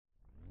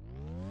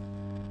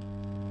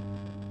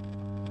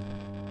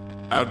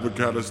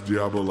Advocatus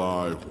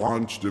Diaboli,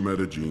 Juanch de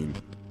Medellin,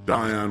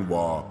 Diane,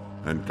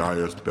 and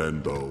Gaius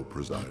Benbow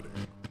presiding.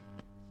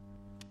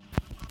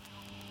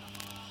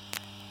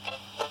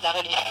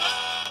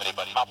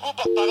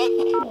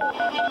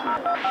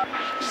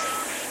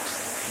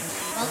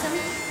 Welcome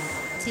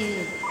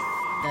to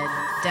the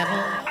Devil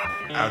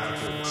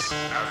Advocates.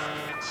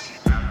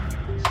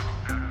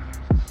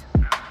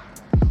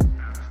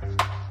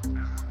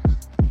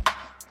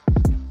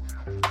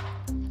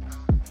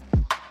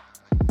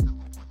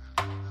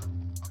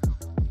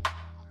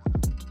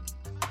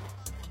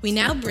 We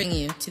now bring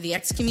you to the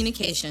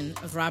excommunication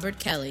of Robert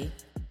Kelly,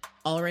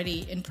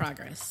 already in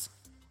progress.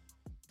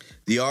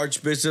 The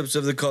archbishops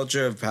of the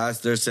culture have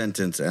passed their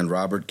sentence, and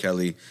Robert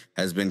Kelly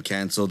has been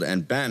canceled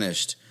and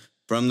banished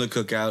from the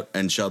cookout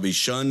and shall be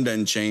shunned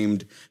and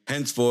shamed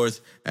henceforth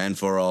and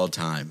for all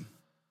time.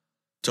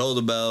 Toll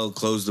the bell,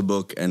 close the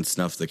book, and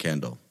snuff the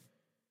candle.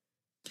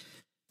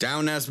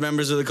 Downcast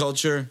members of the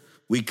culture,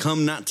 we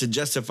come not to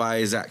justify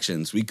his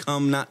actions. We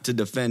come not to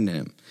defend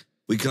him.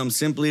 We come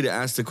simply to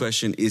ask the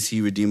question, is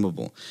he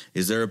redeemable?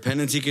 Is there a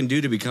penance he can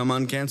do to become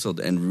uncanceled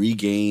and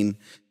regain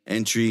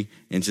entry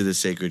into the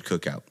sacred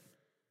cookout?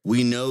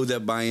 We know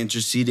that by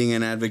interceding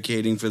and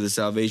advocating for the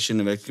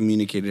salvation of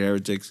excommunicated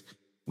heretics,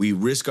 we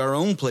risk our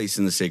own place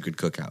in the sacred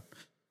cookout.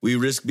 We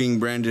risk being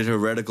branded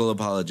heretical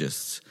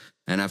apologists.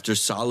 And after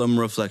solemn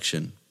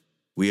reflection,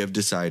 we have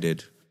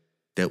decided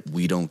that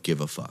we don't give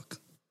a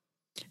fuck.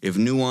 If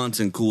nuance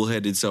and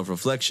cool-headed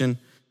self-reflection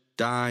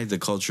die, the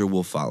culture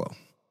will follow.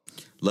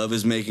 Love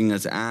is making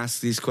us ask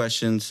these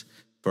questions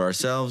for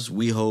ourselves.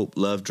 We hope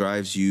love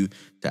drives you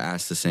to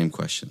ask the same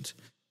questions.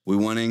 We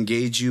want to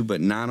engage you,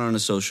 but not on a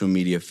social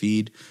media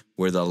feed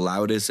where the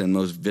loudest and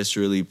most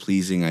viscerally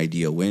pleasing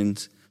idea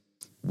wins.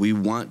 We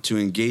want to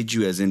engage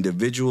you as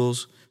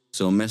individuals,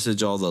 so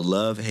message all the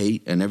love,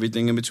 hate, and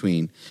everything in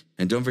between.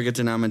 And don't forget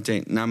to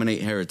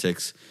nominate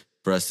heretics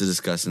for us to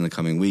discuss in the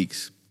coming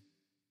weeks.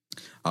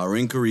 Our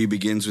inquiry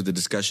begins with the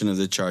discussion of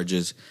the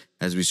charges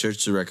as we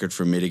search the record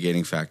for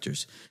mitigating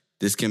factors.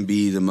 This can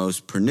be the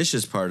most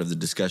pernicious part of the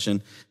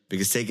discussion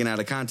because taken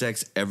out of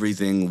context,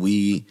 everything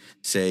we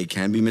say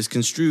can be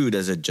misconstrued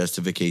as a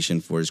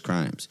justification for his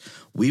crimes.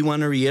 We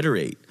want to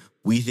reiterate,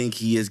 we think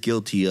he is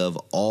guilty of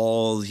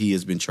all he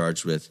has been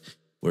charged with.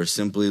 We're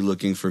simply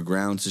looking for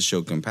grounds to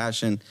show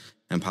compassion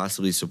and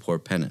possibly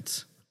support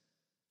penance.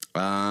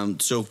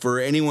 So for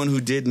anyone who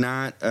did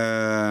not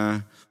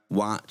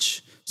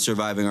watch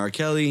Surviving R.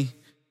 Kelly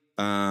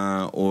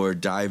or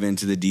dive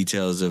into the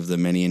details of the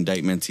many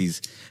indictments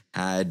he's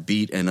had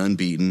beat and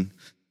unbeaten.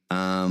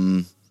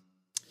 Robert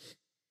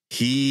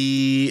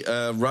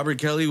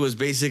Kelly was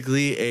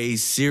basically a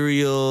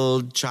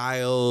serial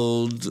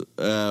child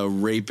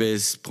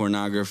rapist,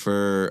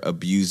 pornographer,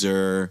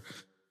 abuser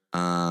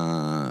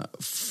from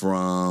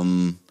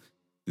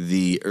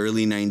the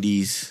early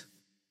 90s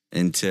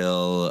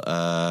until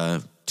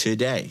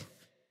today.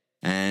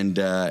 And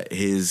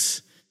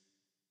his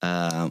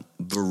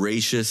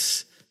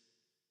voracious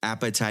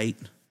appetite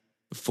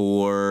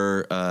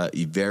for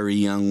very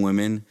young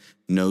women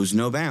knows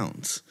no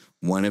bounds.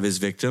 One of his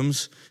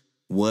victims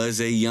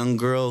was a young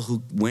girl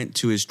who went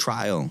to his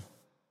trial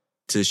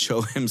to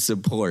show him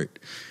support.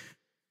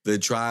 The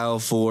trial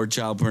for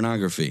child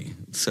pornography.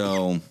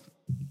 So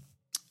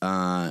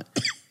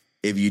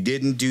if you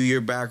didn't do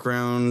your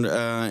background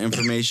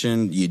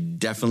information, you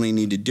definitely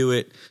need to do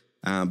it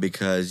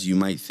because you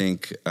might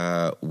think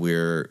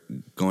we're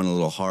going a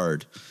little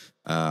hard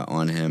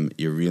on him.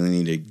 You really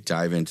need to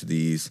dive into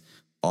these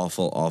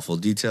awful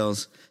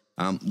details.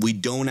 We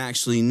don't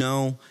actually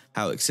know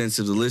how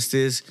extensive the list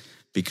is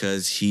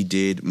because he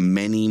did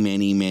many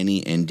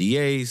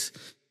NDAs,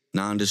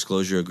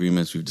 non-disclosure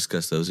agreements. We've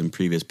discussed those in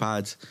previous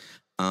pods.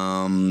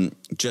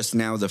 Just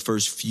now, the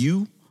first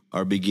few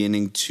are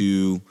beginning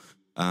to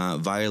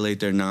violate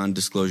their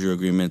non-disclosure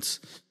agreements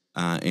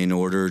in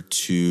order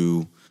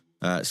to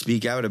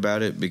speak out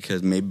about it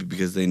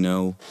because they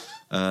know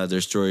their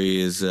story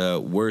is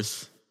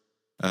worth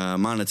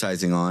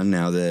monetizing on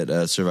now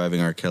that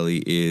Surviving R.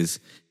 Kelly is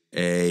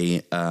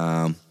a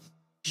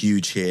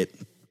huge hit.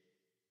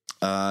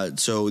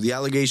 So the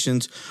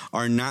allegations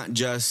are not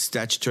just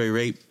statutory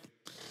rape.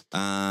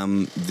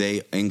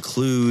 They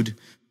include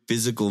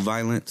physical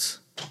violence.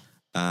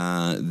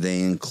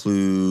 They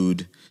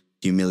include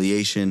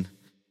humiliation.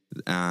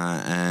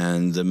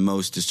 And the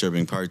most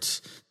disturbing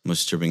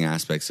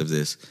aspects of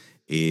this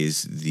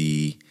is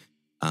the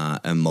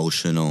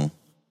emotional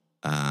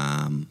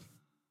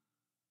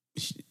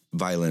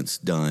violence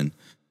done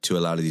to a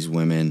lot of these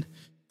women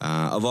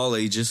of all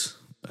ages,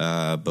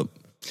 but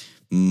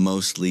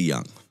mostly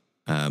young,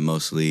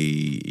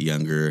 mostly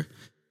younger,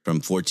 from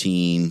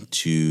 14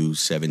 to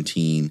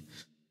 17.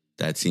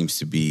 That seems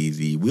to be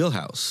the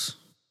wheelhouse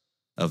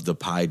of the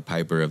Pied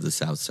Piper of the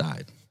South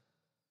Side.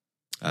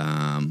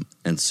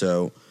 And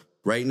so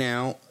right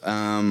now,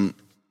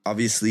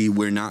 obviously,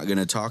 we're not going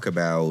to talk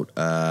about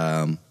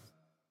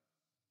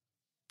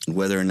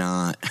whether or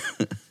not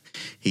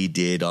he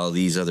did all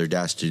these other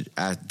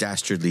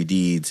dastardly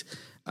deeds.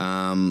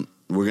 We're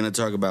going to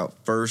talk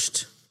about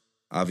first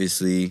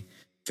obviously,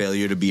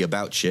 failure to be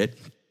about shit.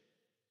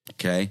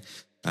 Okay.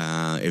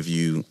 If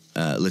you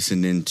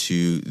listened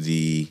into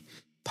the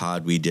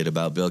pod we did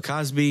about Bill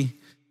Cosby,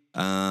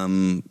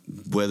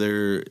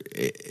 whether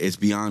it's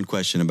beyond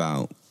question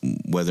about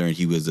whether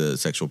he was a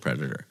sexual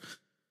predator.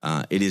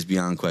 It is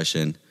beyond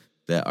question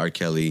that R.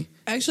 Kelly...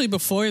 Actually,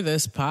 before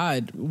this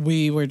pod,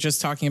 we were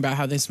just talking about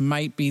how this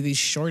might be the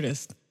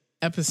shortest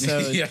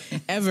episode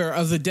ever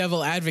of The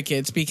Devil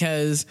Advocates,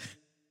 because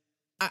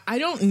I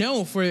don't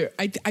know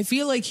I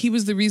feel like he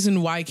was the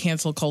reason why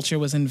cancel culture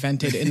was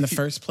invented in the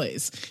first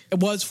place. It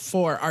was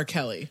for R.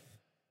 Kelly.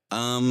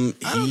 I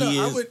don't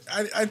know.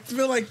 I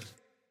feel like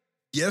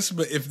yes,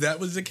 but if that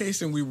was the case,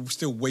 then we were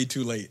still way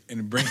too late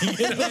in bringing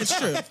it up. That's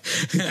true.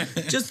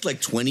 Just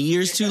like 20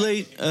 years too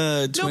late.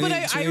 20, no,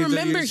 but I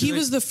remember he late.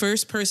 was the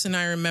first person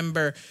I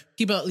remember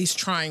people at least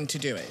trying to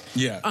do it.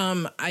 Yeah.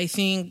 I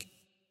think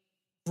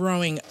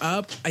growing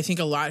up, I think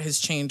a lot has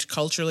changed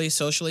culturally,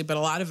 socially, but a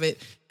lot of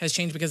it has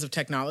changed because of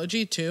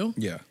technology too.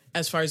 Yeah.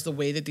 As far as the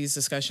way that these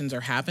discussions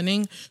are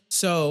happening.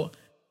 So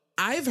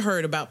I've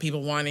heard about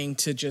people wanting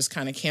to just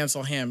kind of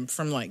cancel him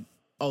from like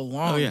a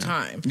long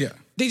time. Yeah.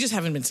 They just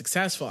haven't been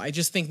successful. I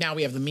just think now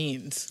we have the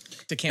means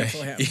to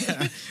cancel him.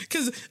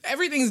 Because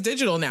everything's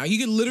digital now. You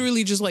can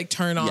literally just like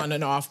turn on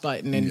an off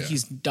button and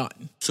he's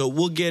done. So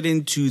we'll get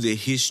into the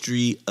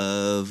history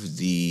of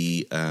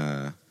the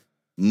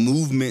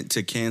movement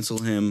to cancel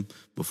him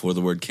before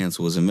the word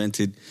cancel was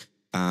invented.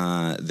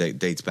 That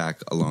dates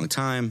back a long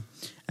time,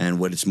 and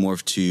what it's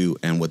morphed to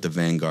and what the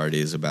vanguard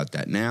is about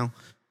that now.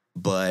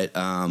 But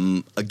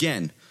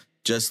again,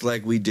 just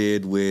like we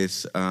did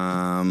with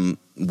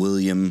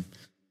William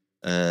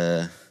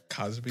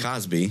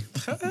Cosby,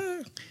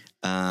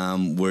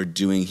 we're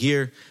doing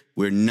here.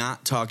 We're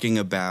not talking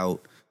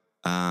about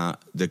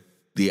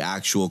the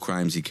actual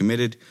crimes he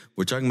committed.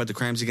 We're talking about the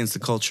crimes against the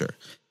culture.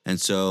 And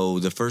so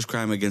the first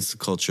crime against the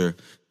culture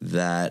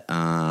that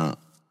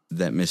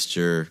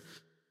Mr.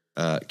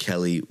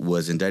 Kelly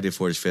was indicted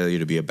for is failure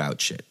to be about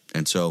shit.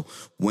 And so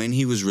when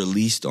he was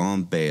released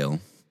on bail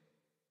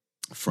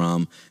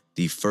from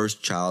the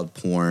first child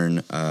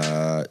porn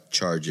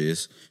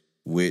charges,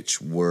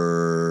 which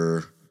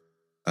were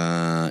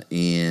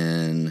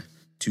in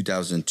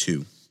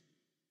 2002.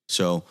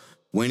 So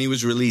when he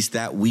was released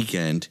that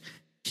weekend,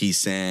 he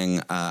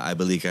sang "I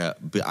Believe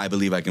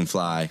I Can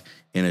Fly"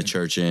 in a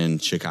church in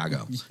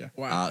Chicago,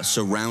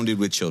 surrounded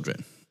with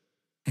children.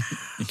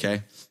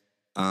 Okay.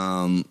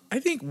 I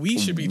think we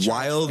should be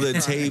while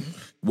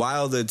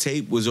the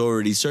tape was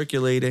already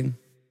circulating.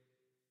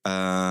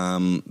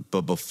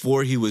 But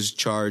before he was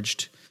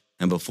charged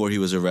and before he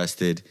was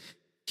arrested,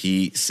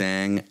 he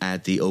sang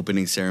at the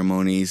opening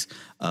ceremonies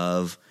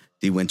of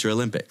the Winter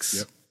Olympics.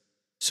 Yep.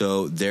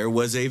 So there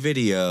was a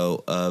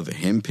video of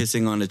him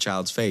pissing on a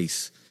child's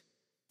face,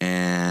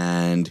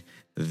 and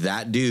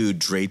that dude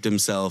draped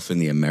himself in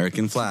the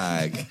American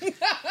flag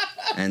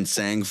and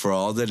sang "For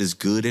All That Is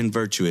Good and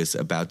Virtuous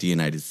About the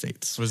United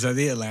States." Was that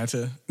the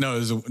Atlanta? No,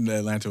 the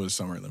Atlanta was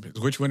Summer Olympics.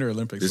 Which Winter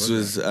Olympics? This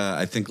was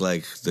I think,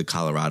 like the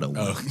Colorado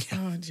one.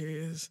 Oh,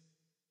 jeez.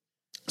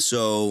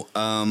 So,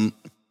 and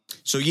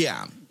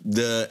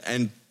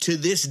to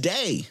this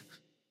day,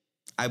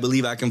 "I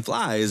Believe I Can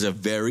Fly" is a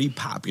very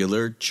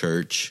popular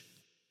church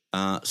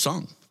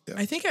song.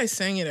 I think I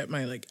sang it at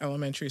my like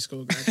elementary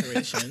school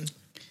graduation.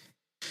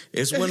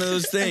 It's one of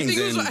those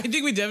things. I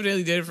think we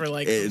definitely did it for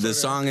like... the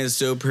song is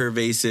so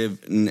pervasive,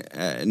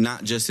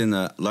 not just in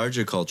the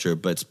larger culture,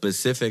 but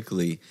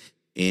specifically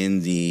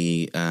in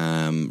the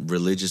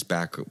religious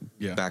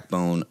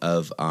backbone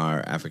of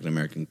our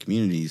African-American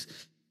communities,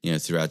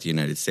 throughout the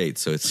United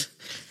States. So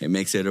it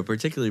makes it a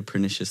particularly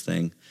pernicious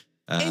thing.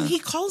 And he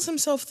calls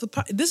himself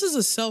this is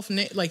a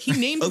self-name, like he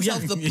named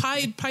himself the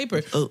Pied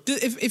Piper.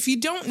 If you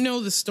don't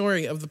know the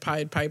story of the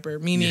Pied Piper,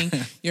 meaning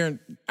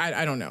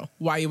I don't know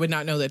why you would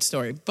not know that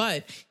story,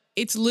 but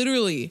it's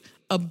literally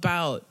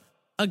about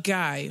a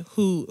guy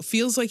who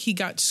feels like he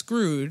got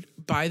screwed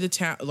by the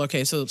town.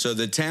 Okay, so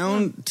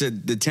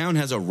the town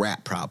has a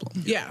rat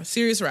problem. Yeah,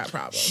 serious rat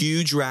problem.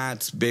 Huge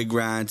rats, big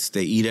rats.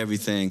 They eat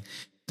everything.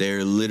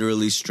 They're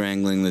literally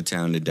strangling the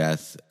town to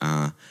death.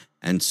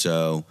 And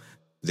so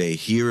they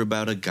hear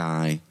about a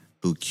guy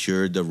who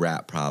cured the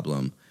rat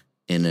problem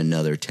in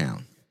another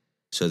town.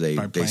 So they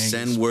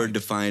send word to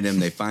find him.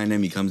 They find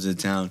him. He comes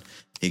into town.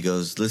 He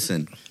goes,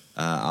 "Listen,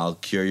 I'll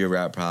cure your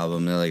rat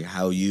problem." They're like,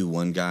 "How you,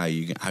 one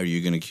guy, how are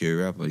you going to cure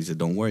your rat problem?" He said,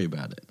 "Don't worry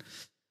about it."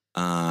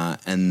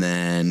 And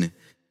then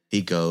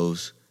he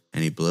goes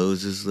and he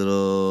blows his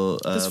little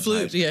his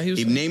flute. pipe. Yeah,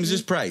 he names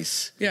his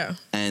price. Yeah.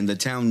 And the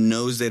town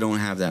knows they don't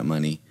have that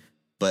money,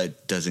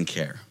 but doesn't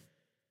care.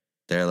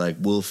 They're like,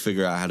 "We'll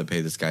figure out how to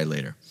pay this guy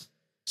later."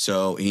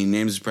 So he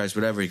names his price,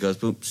 whatever. He goes,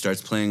 boop,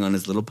 starts playing on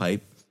his little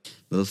pipe,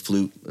 little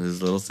flute,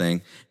 his little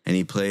thing. And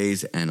he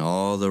plays, and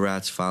all the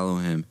rats follow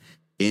him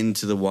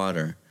into the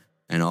water.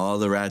 And all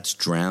the rats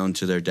drown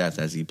to their death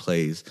as he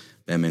plays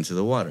them into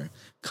the water.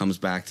 Comes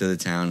back to the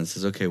town and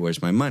says, "Okay,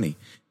 where's my money?"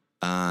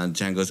 The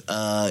town goes,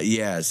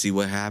 yeah, see,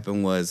 what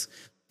happened was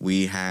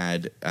we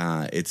had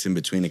it's in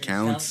between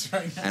accounts,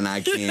 right, and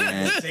I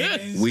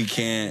can't. We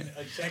can't.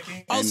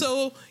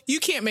 Also, you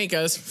can't make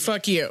us.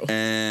 Fuck you.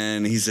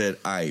 And he said,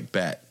 "I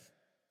bet."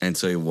 And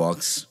so he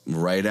walks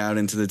right out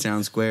into the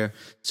town square,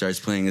 starts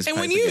playing his pipe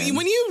again.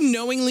 When you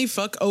knowingly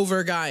fuck over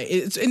a guy,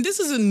 and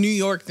this is a New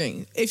York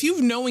thing, if you've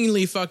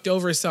knowingly fucked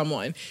over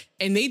someone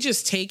and they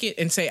just take it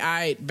and say,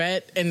 I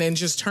bet, and then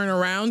just turn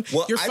around,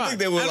 you're fucked. I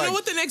don't know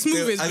what the next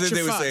move is, I think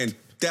they were fucked. saying,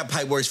 that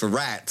pipe works for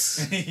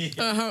rats.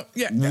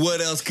 Yeah.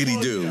 What else could he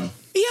do?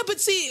 Yeah,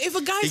 but see, if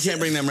a guy... He can't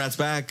bring them rats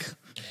back.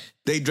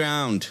 They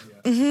drowned.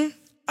 Mm-hmm.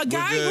 A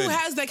guy who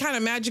has that kind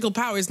of magical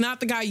power is not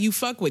the guy you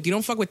fuck with. You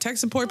don't fuck with tech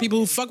support people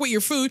who fuck with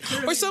your food,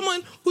 or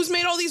someone who's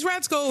made all these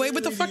rats go away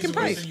with the fucking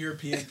pipe.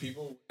 European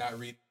people would not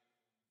read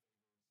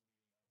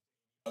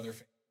other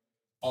things.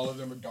 All of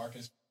them are dark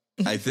as...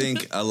 I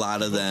think a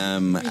lot of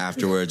them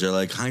afterwards are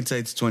like,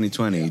 hindsight's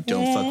 2020.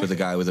 Don't fuck with a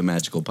guy with a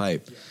magical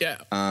pipe. Yeah.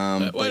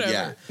 But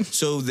yeah.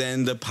 So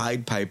then the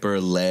Pied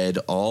Piper led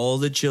all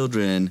the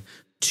children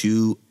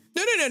to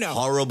no.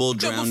 horrible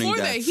drowning before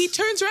deaths. that, he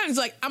turns around and is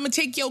like, I'm going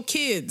to take your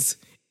kids.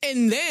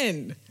 And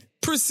then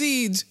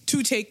proceeds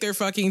to take their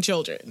fucking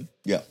children.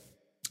 Yeah.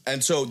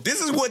 And so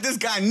this is what this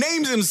guy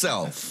names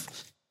himself.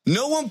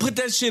 No one put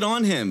that shit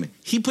on him.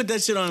 He put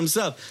that shit on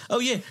himself. Oh,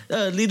 yeah.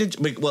 Well,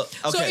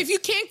 okay. So if you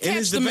can't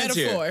catch the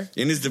metaphor.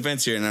 In his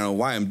defense here, and I don't know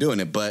why I'm doing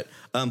it, but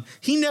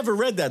he never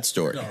read that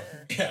story. No.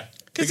 Yeah.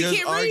 Because he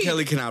can't R. read.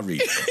 Kelly cannot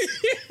read.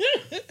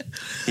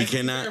 He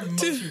cannot.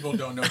 Most people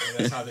don't know that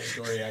that's how the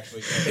story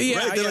actually goes. Yeah,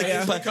 right? They're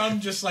yeah. It's become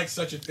just like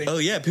such a thing. Oh,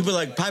 yeah. People are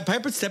like, Pied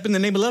Piper, step in the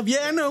name of love.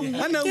 Yeah, I know.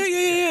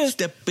 Yeah.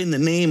 Step in the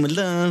name of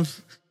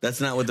love.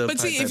 That's not what the. But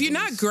see, Pied if you're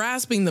Piper not is.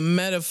 grasping the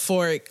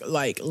metaphoric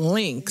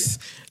links,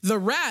 the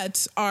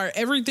rats are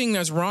everything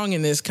that's wrong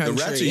in this country.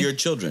 The rats are your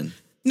children.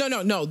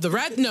 No. The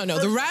rats.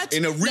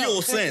 In a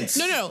real sense.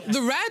 No.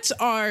 The rats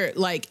are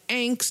like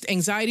angst,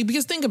 anxiety.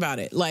 Because think about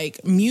it.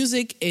 Like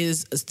music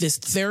is this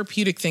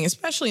therapeutic thing,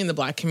 especially in the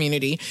Black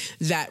community,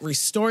 that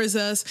restores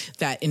us,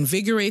 that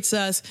invigorates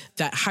us,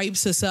 that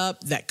hypes us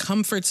up, that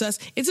comforts us.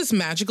 It's this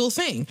magical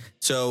thing.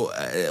 So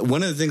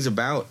one of the things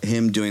about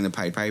him doing the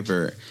Pied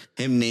Piper,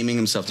 him naming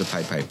himself the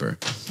Pied Piper,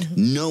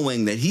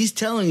 knowing that he's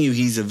telling you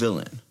he's a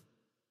villain,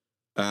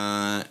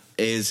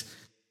 is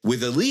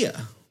with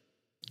Aaliyah.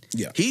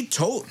 Yeah.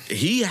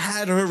 He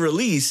had her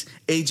release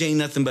Age Ain't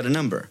Nothing But a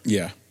Number.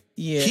 Yeah.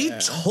 Yeah. He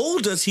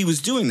told us he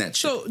was doing that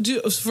shit.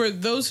 So, for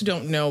those who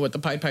don't know what the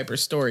Pied Piper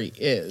story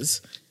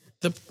is,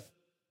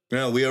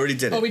 No, we already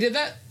did it. we did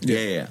that?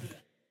 Yeah.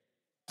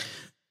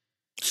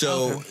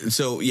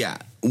 So yeah,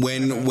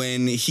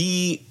 when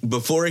he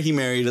before he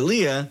married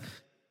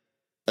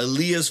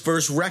Aaliyah's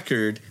first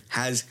record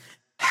has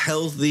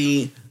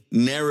healthy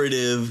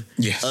narrative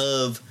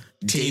of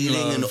dating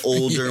an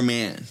older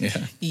man.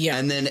 Yeah.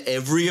 And then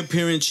every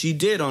appearance she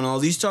did on all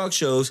these talk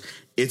shows,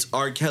 it's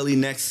R. Kelly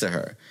next to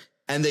her.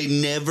 And they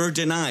never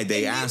denied.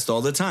 They asked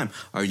all the time,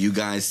 "Are you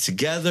guys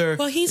together?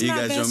 Well, he's Are you my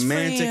guys best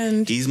romantic?"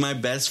 friend. He's my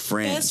best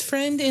friend. Best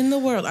friend in the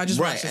world. I just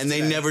Right, watched this and they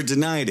today. never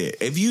denied it.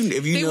 If you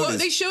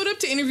notice, They showed up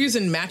to interviews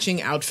in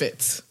matching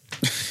outfits.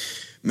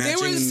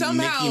 matching were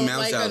somehow Mickey Mouse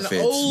like an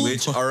outfits, old-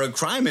 which are a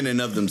crime in and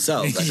of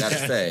themselves, I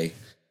gotta say.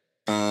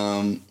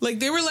 Like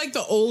they were like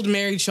the old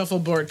married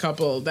shuffleboard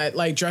couple that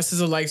like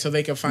dresses alike so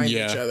they could find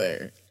each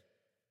other.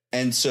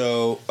 And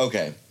so,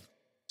 okay.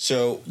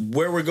 So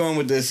where we're going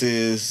with this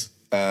is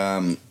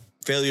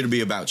failure to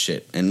be about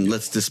shit. And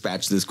let's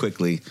dispatch this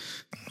quickly.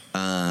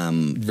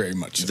 Very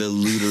much. The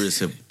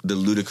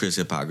ludicrous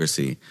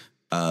hypocrisy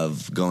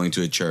of going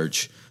to a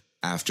church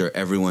after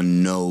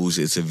everyone knows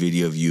it's a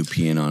video of you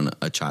peeing on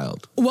a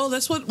child. Well,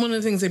 that's what one of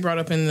the things they brought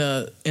up in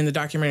the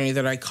documentary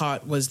that I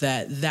caught was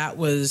that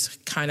was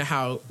kind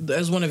of that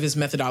was one of his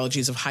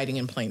methodologies of hiding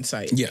in plain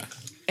sight. Yeah.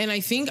 And I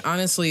think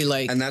honestly,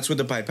 like, And that's what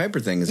the Pied Piper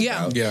thing is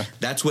about. Yeah.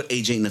 That's what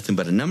Age Ain't Nothing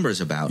But a Number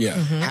is about. Yeah.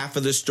 Half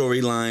of the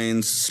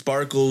storylines,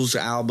 Sparkle's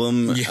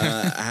album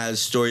has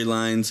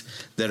storylines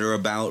that are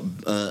about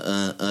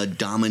a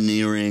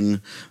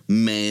domineering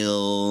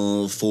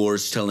male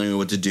force telling her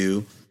what to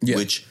do,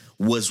 which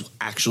was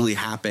actually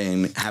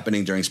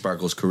happening during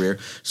Sparkle's career.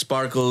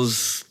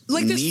 Sparkle's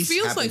Like, this niece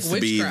feels happens like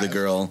to be witchcraft. the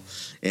girl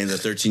in the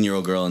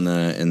 13-year-old girl in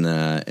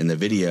the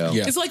video.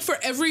 Yeah. it's like for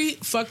every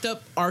fucked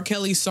up R.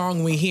 Kelly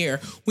song we hear,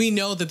 we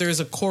know that there's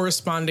a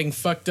corresponding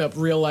fucked up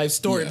real life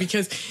story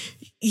because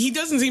he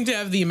doesn't seem to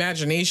have the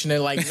imagination to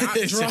like not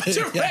draw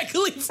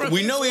directly from.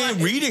 We know he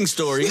ain't reading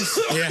stories.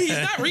 He's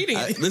not reading.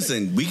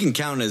 Listen, we can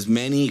count as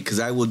many because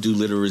I will do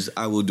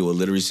a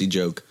literacy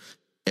joke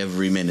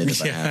every minute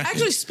if I have to.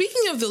 Actually,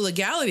 speaking of the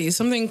legalities,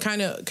 something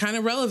kind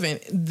of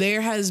relevant.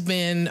 There has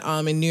been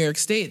in New York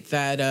State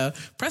that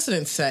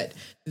precedent set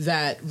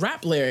that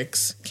rap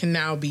lyrics can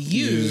now be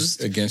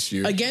used against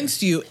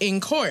you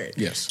in court.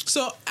 Yes.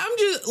 So I'm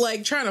just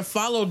like trying to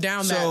follow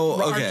down that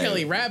R.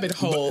 Kelly rabbit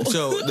hole.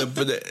 So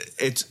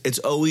it's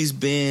always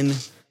been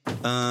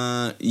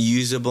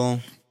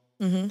usable.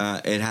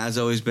 It has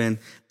always been.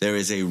 There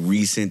is a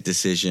recent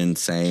decision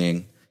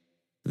saying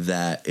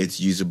that it's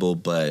usable,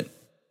 but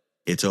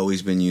it's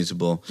always been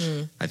usable.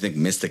 I think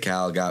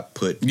Mystical got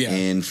put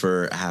in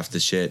for half the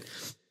shit.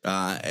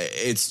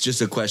 It's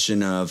just a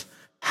question of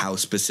how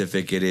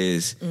specific it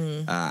is,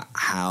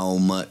 how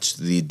much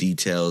the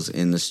details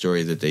in the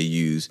story that they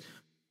use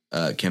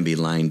can be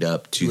lined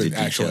up to the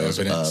details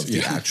of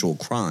the actual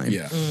crime.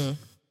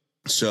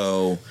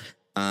 So,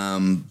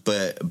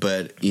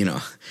 but you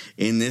know,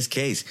 in this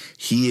case,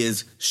 he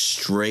is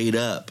straight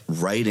up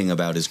writing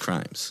about his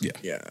crimes.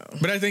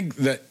 But I think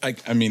that,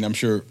 I mean, I'm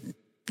sure,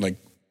 like,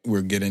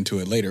 we'll get into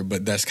it later,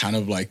 but that's kind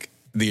of like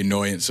the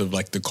annoyance of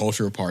like the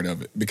cultural part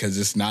of it, because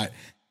it's not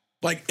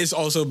like, it's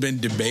also been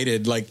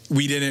debated. Like,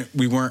 we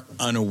weren't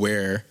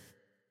unaware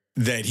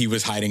that he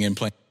was hiding in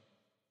plain.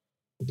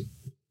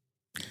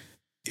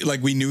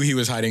 Like, we knew he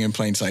was hiding in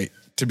plain sight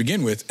to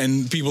begin with,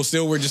 and people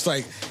still were just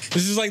like,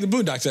 this is like the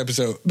Boondocks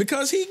episode,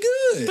 because he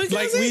good. Because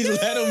like, we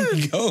let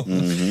him go.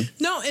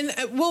 No, and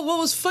well, what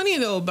was funny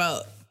though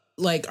about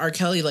like R.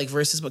 Kelly, like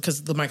versus,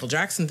 because the Michael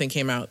Jackson thing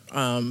came out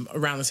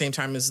around the same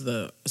time as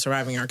the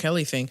Surviving R.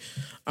 Kelly thing.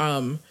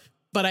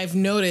 But I've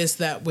noticed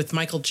that with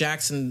Michael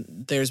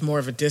Jackson, there's more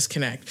of a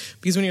disconnect,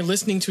 because when you're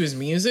listening to his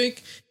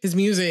music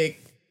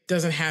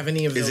doesn't have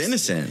any of those. It's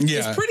innocent.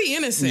 It's pretty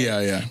innocent.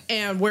 Yeah.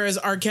 And whereas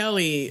R.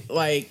 Kelly,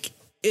 like,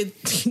 it,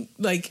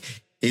 like,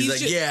 he's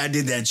like, I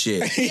did that shit.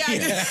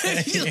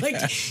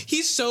 Like,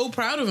 he's so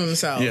proud of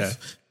himself. Yeah.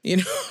 You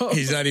know,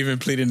 he's not even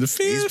pleading the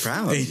fifth. He's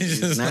proud.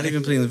 He's not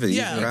even pleading the fifth.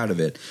 He's proud of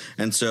it.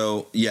 And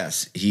so,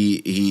 yes,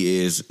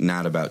 he is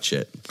not about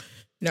shit.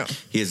 No,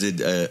 he has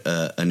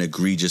an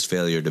egregious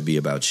failure to be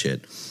about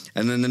shit.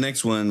 And then the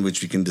next one,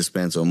 which we can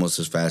dispense almost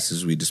as fast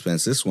as we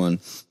dispense this one,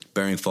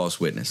 bearing false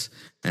witness.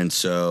 And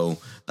so,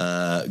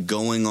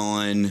 going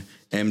on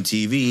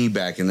MTV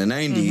back in the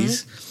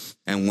 90s,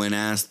 and when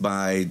asked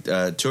by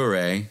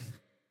Toure,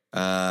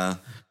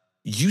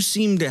 you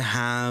seem to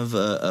have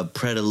a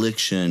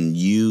predilection.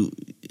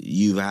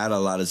 You've had a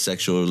lot of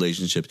sexual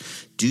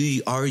relationships.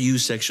 Are you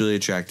sexually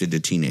attracted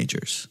to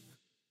teenagers?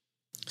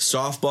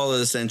 Softball of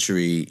the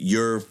century.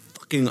 You're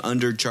fucking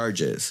under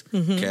charges.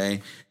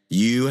 Okay,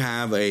 you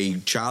have a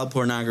child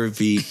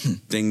pornography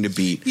thing to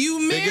beat. You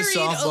married biggest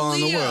softball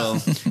in the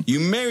Aaliyah. world. You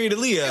married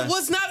Aaliyah. It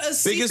was not a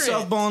secret. Biggest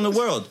softball in the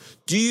world.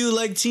 Do you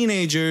like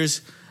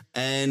teenagers?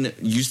 And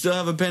you still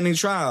have a pending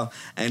trial.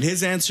 And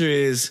his answer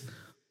is,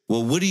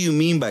 well, what do you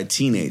mean by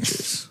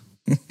teenagers?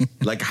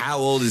 Like, how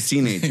old is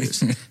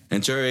teenagers?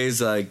 And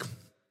Toure's like,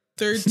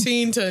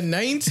 13 to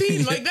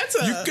 19? Like,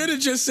 that's a... You could have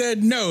just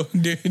said no,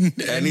 dude.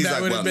 And he's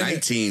like, well,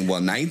 19.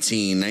 Well,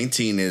 19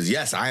 is,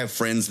 yes, I have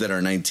friends that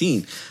are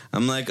 19.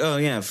 I'm like, oh,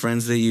 yeah,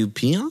 friends that you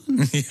pee on?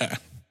 Yeah.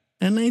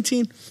 At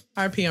 19?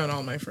 I pee on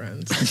all my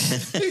friends.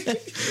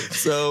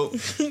 So,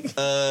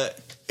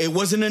 it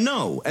wasn't a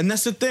no. And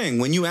that's the thing.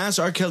 When you ask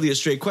R. Kelly a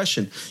straight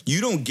question, you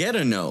don't get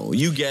a no.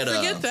 You get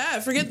Forget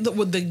that. Forget the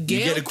Gayle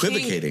you get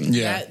equivocating. King,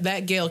 Yeah.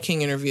 that Gayle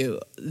King interview.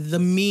 The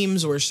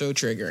memes were so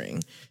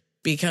triggering,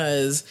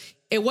 because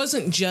it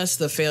wasn't just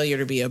the failure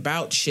to be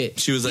about shit.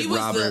 She was like,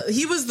 Robert.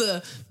 He was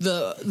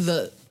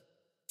the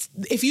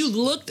if you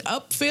looked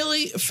up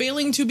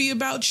failing to be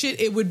about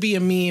shit, it would be a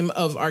meme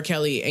of R.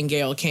 Kelly and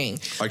Gayle King.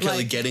 R.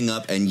 Kelly getting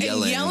up and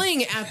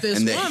yelling at this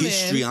and the woman.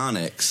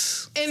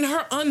 histrionics. And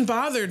her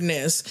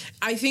unbotheredness,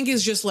 I think,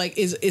 is just like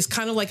is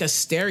kind of like a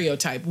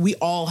stereotype. We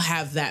all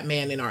have that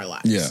man in our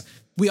lives. Yeah.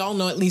 We all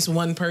know at least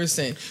one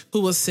person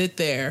who will sit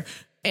there,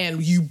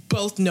 and you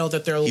both know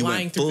that they're He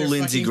lying went through full their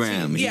Lindsey fucking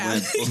Graham. teeth. He Yeah.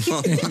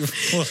 went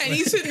full- And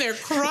he's sitting there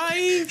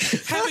crying,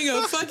 having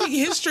a fucking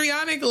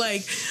histrionic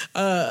like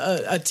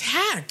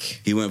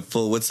attack. He went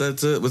full. What's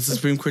the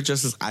Supreme Court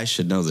justice? I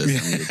should know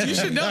this. You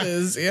should know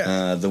this.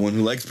 Yeah. The one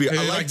who likes beer.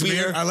 I like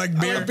beer. I like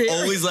beer.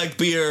 Always like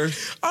beer.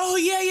 Oh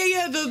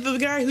yeah. The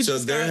guy who. So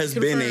just there got has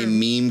been a confirmed.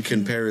 meme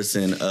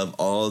comparison of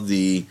all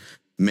the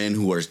men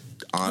who are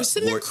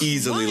sitting there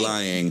easily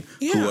crying.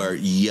 lying, who are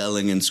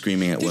yelling and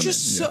screaming at They're women.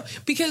 just so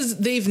because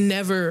they've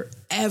never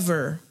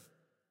ever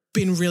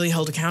been really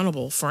held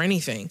accountable for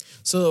anything.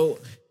 So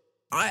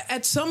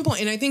at some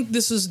point, and I think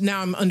this is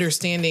now I'm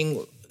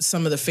understanding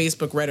some of the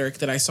Facebook rhetoric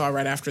that I saw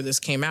right after this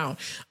came out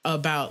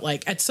about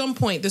like at some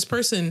point this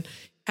person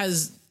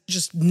has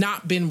just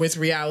not been with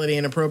reality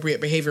and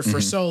appropriate behavior for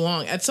so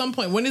long. At some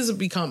point, when does it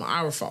become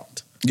our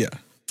fault? Yeah.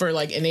 For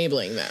like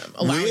enabling them,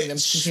 allowing them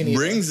to continue.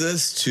 Brings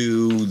us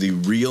to the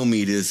real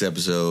meat of this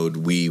episode.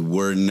 We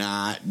were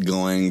not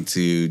going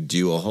to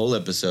do a whole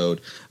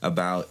episode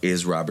about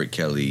is Robert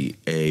Kelly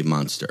a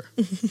monster.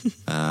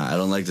 I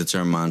don't like the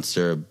term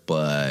monster,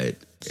 but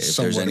if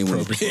there's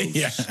anyone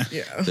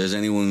if there's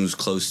anyone who's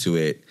close to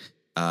it,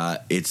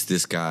 it's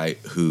this guy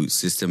who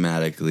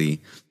systematically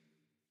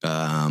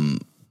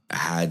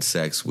had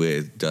sex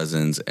with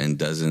dozens and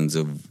dozens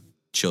of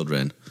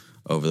children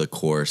over the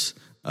course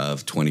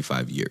of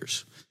 25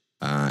 years,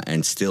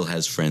 and still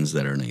has friends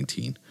that are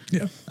 19.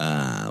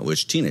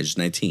 Which teenage,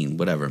 19,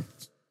 whatever.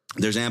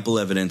 There's ample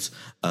evidence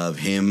of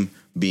him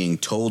being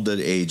told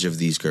the age of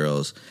these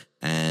girls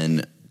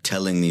and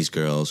telling these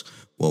girls,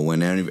 well,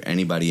 when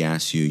anybody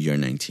asks you, you're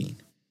 19.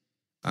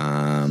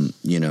 And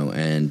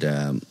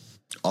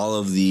all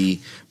of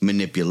the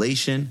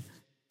manipulation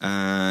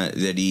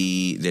that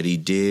he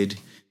did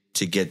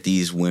to get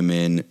these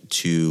women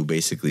to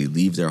basically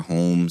leave their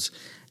homes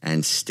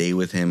and stay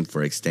with him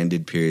for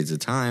extended periods of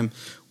time,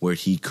 where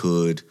he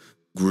could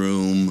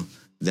groom,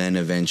 then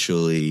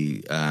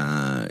eventually,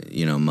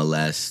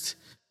 molest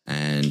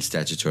and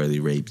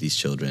statutorily rape these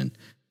children.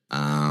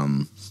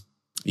 And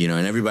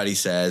everybody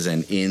says,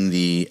 and in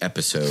the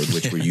episode,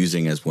 which we're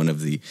using as one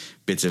of the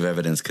bits of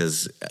evidence,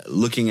 because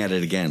looking at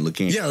it again, if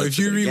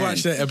you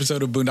rewatch that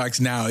episode of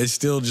Boondocks now, it's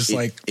still just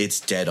it's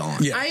dead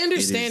on. Yeah. I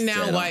understand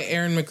now why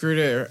Aaron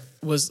McGruder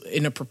was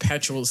in a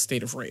perpetual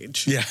state of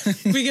rage. Yeah.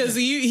 Because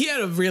he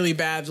had a really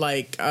bad,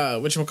 he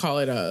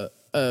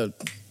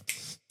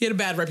had a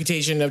bad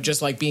reputation of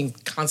just being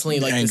constantly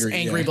angry, this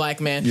angry black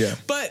man. Yeah.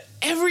 But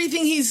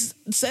everything he's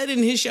said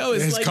in his show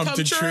is come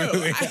true.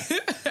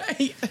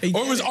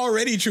 Or it was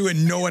already true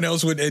and no one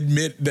else would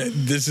admit that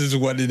this is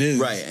what it is.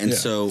 Right. And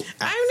so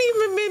I haven't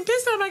even been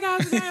pissed on my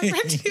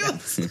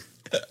guys.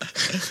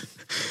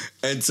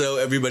 And so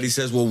everybody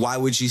says, well, why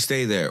would she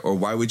stay there? Or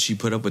why would she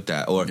put up with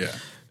that? Or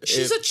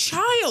she's a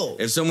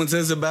child. If someone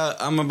says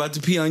I'm about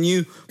to pee on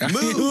you,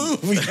 move.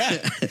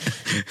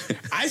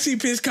 I see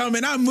piss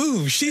coming, I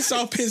move. She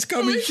saw piss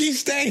coming, she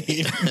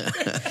stayed.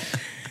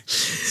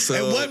 So,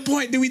 at what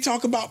point do we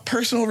talk about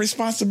personal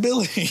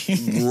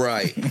responsibility?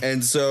 Right.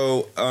 And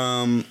so,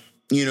 and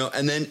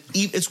then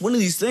it's one of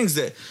these things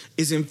that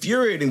is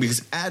infuriating,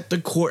 because at the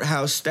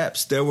courthouse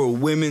steps, there were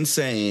women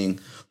saying,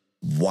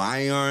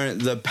 why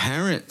aren't the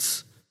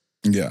parents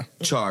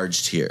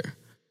charged here?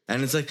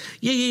 And it's like,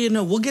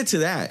 no, we'll get to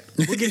that.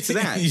 We'll get to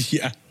that.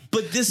 Yeah.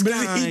 But this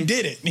guy, he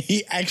did it.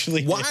 He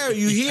actually why are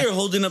you here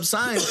holding up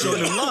signs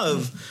showing him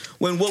love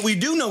when what we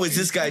do know is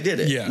this guy did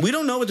it? Yeah. We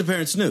don't know what the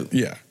parents knew.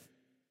 Yeah.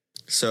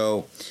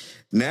 So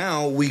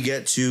now we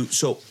get to,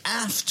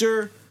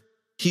 after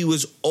he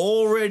was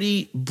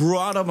already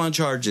brought up on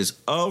charges,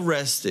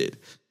 arrested,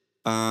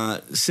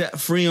 set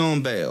free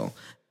on bail,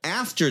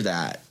 after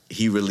that,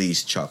 he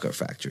released Chocolate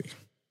Factory.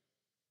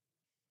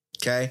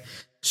 Okay?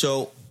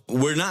 So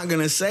we're not going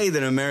to say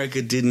that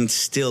America didn't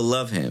still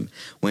love him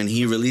when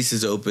he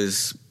releases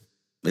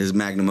his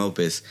magnum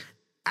opus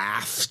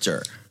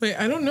after. Wait,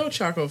 I don't know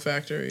Choco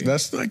Factory.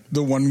 That's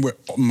the one where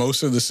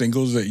most of the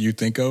singles that you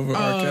think of, R.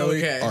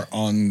 Kelly, are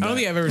on. I don't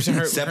think I've ever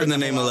heard. Step in the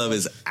Name of Love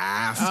is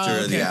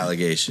after the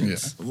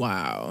allegations. Yeah.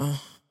 Wow.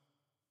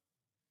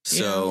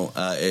 So,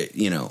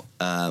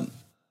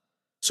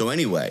 so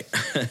anyway,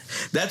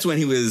 that's when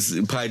he was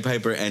Pied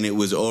Piper, and it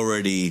was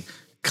already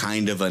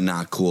kind of a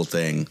not cool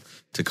thing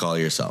to call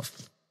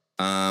yourself.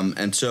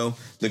 And so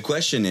the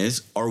question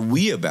is, are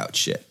we about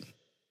shit?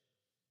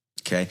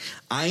 Okay.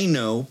 I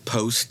know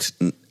post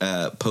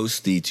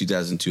the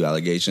 2002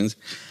 allegations,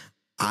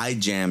 I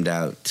jammed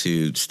out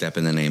to Step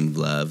in the Name of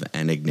Love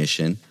and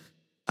Ignition.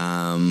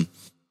 The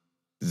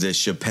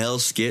Chappelle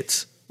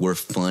skits were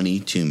funny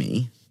to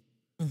me.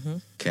 Mm-hmm.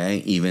 Okay.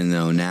 Even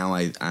though now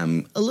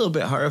I'm a little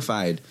bit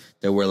horrified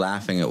that we're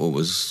laughing at what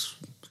is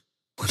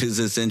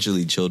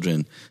essentially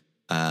children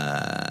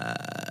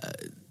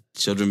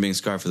being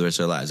scarred for the rest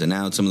of their lives. And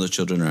now some of those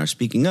children are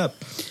speaking up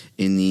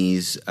in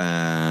these,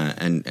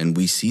 and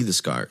we see the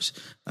scars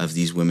of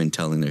these women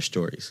telling their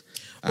stories.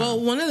 Well,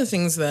 one of the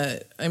things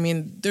that,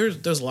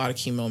 there's a lot of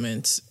key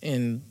moments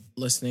in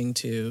listening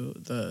to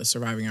the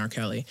Surviving R.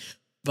 Kelly,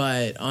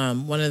 but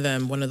one of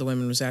the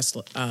women was asked,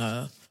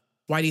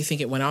 why do you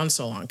think it went on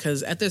so long?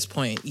 Because at this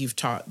point,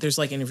 there's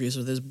interviews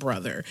with his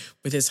brother,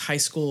 with his high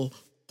school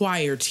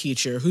choir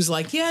teacher, who's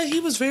he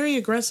was very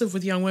aggressive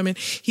with young women.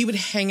 He would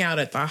hang out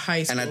at the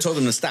high school. And I told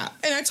him to stop.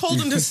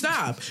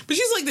 But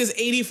she's this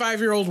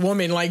 85-year-old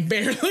woman,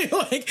 barely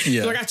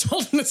I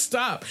told him to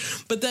stop.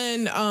 But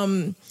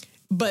then,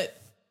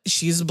 but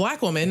she's a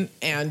black woman,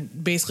 and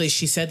basically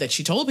she said that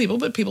she told people,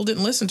 but people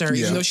didn't listen to her,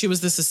 even though she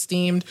was this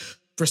esteemed,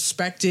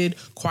 respected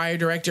choir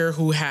director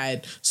who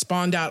had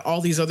spawned out all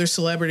these other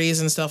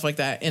celebrities and stuff like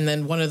that. And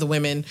then one of the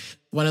women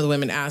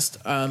asked,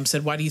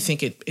 said, why do you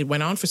think it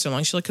went on for so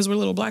long? She's like, because we're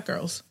little black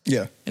girls.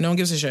 Yeah. And no one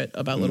gives a shit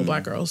about little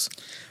black girls.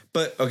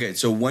 But, okay,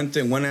 so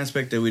one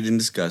aspect that we didn't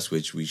discuss,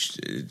 which we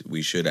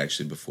should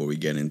actually, before we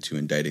get into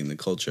indicting the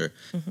culture,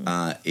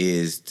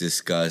 is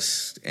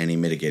discuss any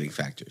mitigating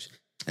factors.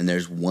 And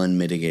there's one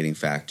mitigating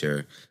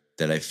factor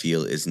that I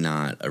feel is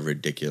not a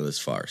ridiculous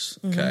farce,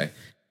 okay?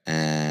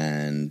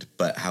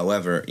 But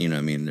however,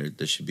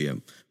 there should be a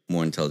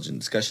more intelligent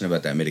discussion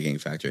about that mitigating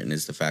factor, and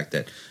it's the fact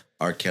that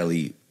R.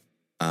 Kelly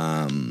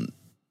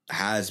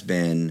has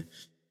been,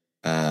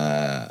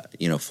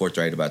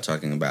 forthright about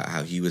talking about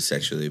how he was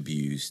sexually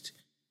abused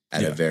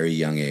at a very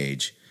young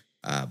age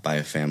by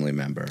a family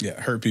member. Yeah,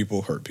 hurt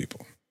people. Hurt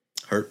people.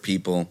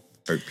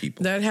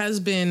 That has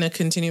been a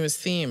continuous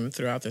theme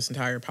throughout this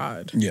entire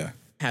pod. Yeah.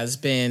 Has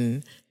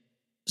been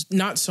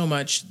not so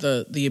much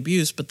the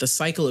abuse, but the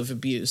cycle of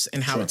abuse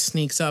and how it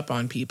sneaks up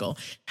on people,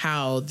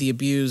 how the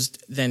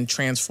abused then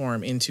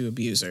transform into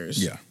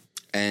abusers. Yeah.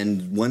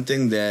 And one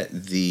thing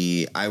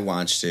that I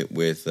watched it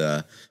with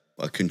a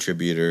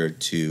contributor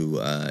to,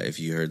 if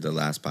you heard the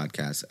last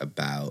podcast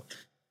about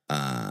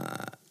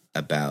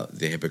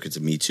the hypocrites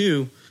of Me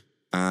Too,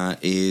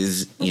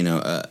 is, you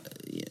know,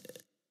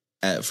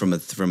 from a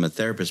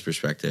therapist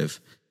perspective,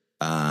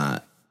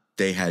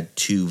 they had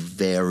two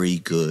very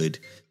good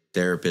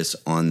therapists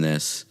on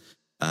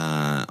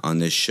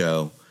this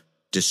show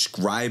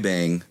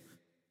describing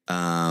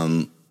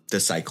the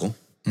cycle,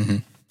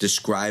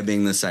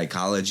 describing the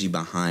psychology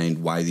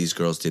behind why these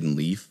girls didn't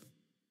leave,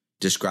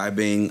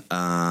 describing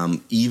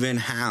even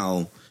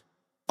how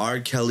R.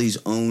 Kelly's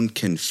own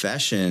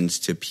confessions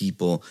to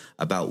people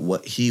about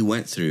what he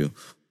went through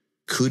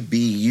could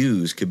be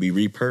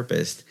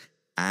repurposed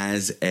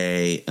as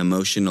a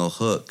emotional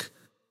hook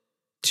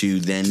to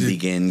then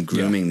begin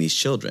grooming these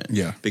children.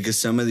 Yeah. Because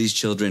some of these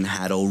children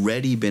had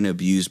already been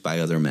abused by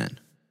other men.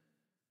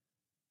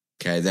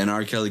 Okay. Then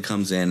R. Kelly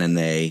comes in and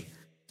they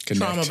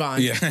trauma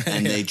bond. Yeah.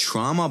 And they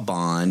trauma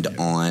bond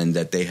on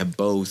that they have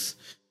both,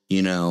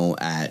 you know,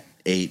 at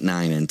 8,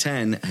 9, and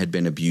 10 had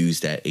been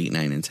abused at 8,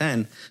 9, and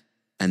 10.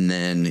 And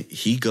then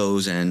he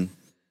goes and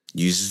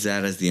uses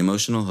that as the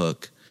emotional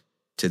hook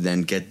to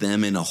then get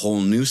them in a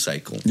whole new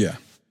cycle. Yeah.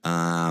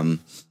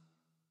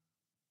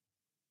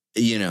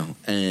 You know,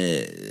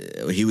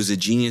 he was a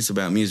genius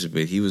about music,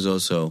 but he was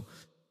also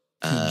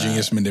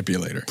genius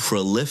manipulator,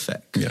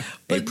 prolific. Yeah,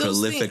 but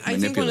prolific manipulator. I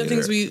think one of the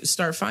things we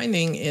start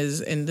finding is,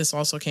 and this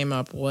also came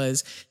up,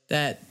 was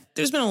that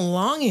there's been a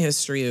long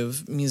history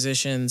of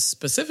musicians,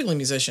 specifically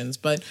musicians,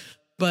 but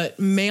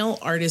male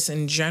artists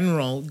in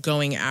general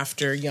going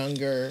after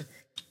younger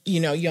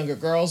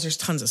girls. There's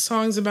tons of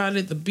songs about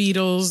it. The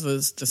Beatles,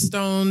 the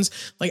Stones,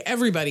 like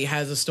everybody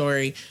has a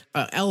story.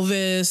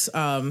 Elvis,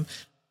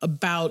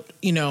 about,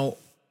 you know,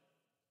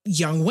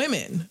 young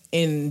women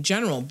in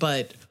general.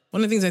 But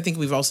one of the things I think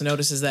we've also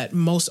noticed is that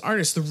most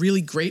artists, the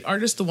really great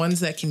artists, the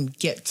ones that can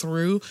get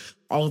through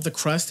all of the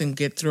crust and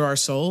get through our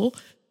soul,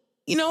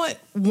 you know what?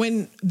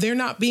 When they're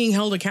not being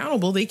held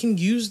accountable, they can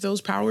use those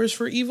powers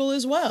for evil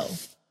as well.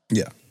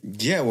 Yeah.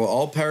 Yeah, well,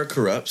 all power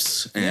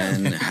corrupts,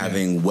 and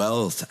having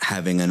wealth,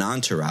 having an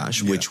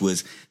entourage, which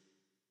was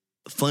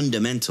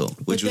fundamental,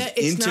 which was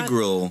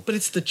integral. But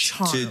it's the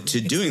charm to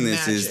doing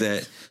this magic. Is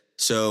that.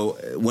 So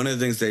one of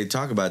the things they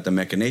talk about, the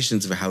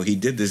machinations of how he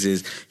did this,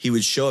 is he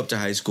would show up to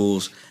high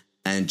schools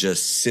and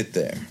just sit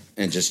there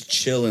and just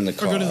chill in the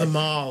car. Or go to the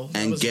mall.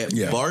 And get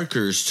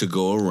barkers to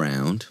go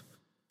around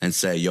and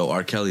say, yo,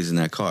 R. Kelly's in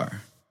that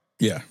car.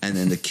 Yeah. And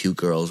then the cute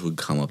girls would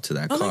come up to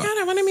that car. Oh my God,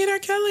 I want to meet R.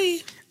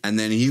 Kelly. And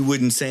then he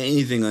wouldn't say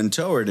anything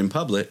untoward in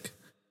public.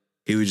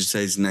 He would just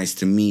say, it's nice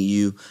to meet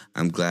you.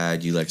 I'm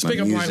glad you like my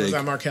music.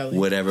 I'm R. Kelly.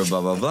 Whatever,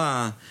 blah, blah,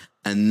 blah.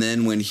 And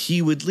then when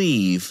he would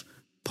leave,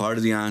 part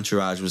of the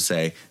entourage would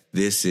say,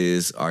 this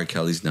is R.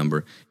 Kelly's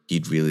number.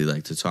 He'd really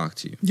like to talk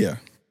to you. Yeah.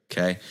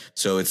 Okay.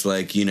 So it's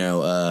like, you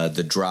know,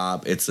 the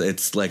drop.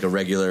 It's like a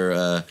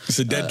regular. It's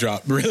a dead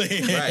drop,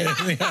 really.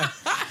 Right.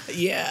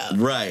 Yeah.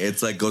 Right.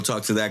 It's like, go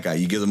talk to that guy.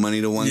 You give the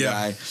money to one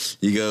guy.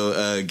 You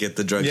go get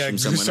the drugs from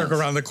someone else. You circle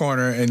around the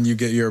corner and you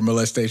get your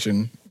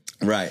molestation.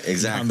 Right.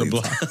 Exactly. On the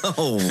block.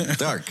 Oh,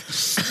 dark.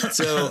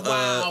 So,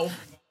 wow.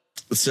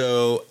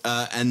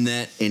 And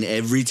that in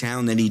every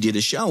town that he did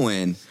a show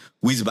in,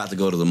 we was about to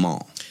go to the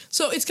mall.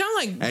 So it's kind of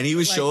like... And he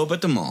would show up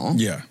at the mall.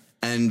 Yeah.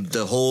 And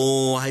the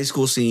whole high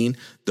school scene,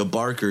 the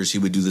barkers, he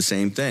would do the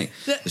same thing.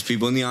 There's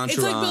people in the entourage.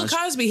 It's like Bill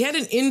Cosby. He had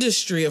an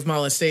industry of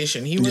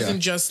molestation. He wasn't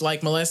just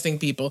like molesting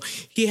people.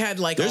 He had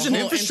like there's an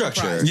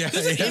infrastructure. Yeah.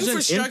 There's an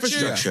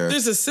infrastructure.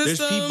 There's a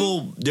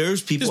system.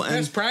 There's people.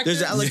 And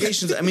there's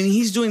allegations. I mean,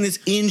 he's doing this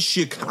in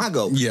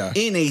Chicago. Yeah.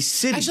 In a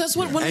city. Actually, that's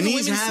what one of the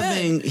women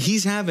said.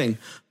 He's having...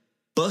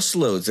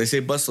 busloads. They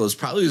say busloads.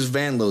 Probably it was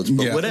van loads,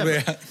 but whatever.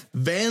 Yeah.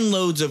 Van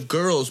loads of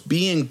girls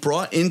being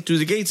brought in through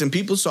the gates, and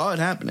people saw it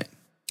happening.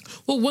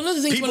 Well, one of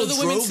the things one of the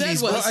women said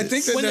was... Well, I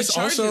think that that's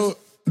also...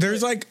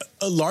 There's like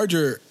a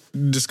larger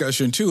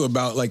discussion, too,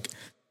 about like...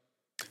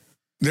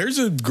 There's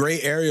a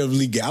gray area of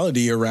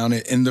legality around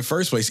it in the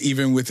first place,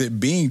 even with it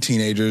being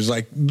teenagers.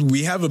 Like,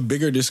 we have a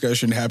bigger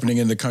discussion happening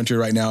in the country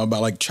right now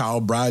about like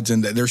child brides,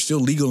 and that they're still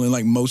legal in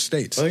like most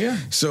states. Oh, yeah.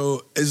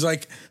 So it's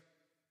like...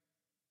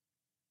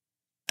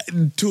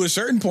 To a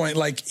certain point,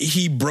 like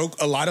he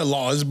broke a lot of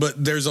laws,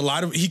 but there's a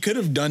lot of, he could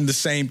have done the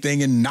same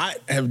thing and not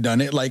have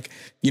done it. Like,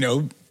 you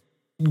know,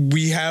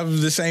 we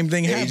have the same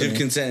thing happening. Age of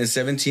consent is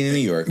 17 in New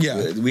York.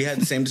 Yeah. We had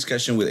the same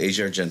discussion with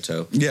Asia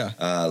Argento. Yeah.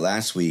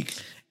 Last week.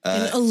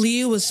 And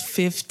Aaliyah was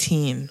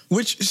 15.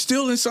 Which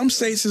still in some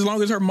states, as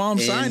long as her mom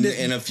signed it.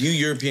 In a few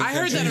European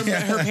countries. I heard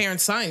that her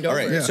parents signed over.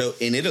 All right. Yeah. So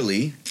in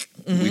Italy,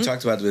 we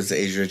talked about this with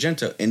Asia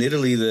Argento. In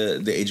Italy,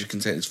 the age of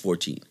consent is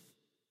 14.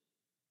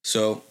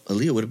 So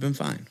Aaliyah would have been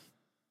fine,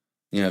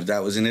 you know, if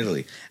that was in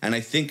Italy. And I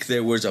think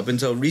there was, up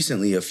until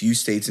recently, a few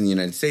states in the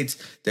United States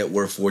that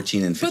were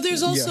 14 and 15. But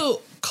there's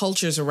also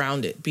cultures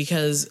around it,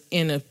 because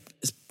in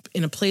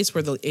a place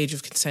where the age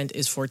of consent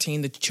is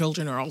 14, the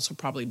children are also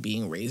probably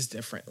being raised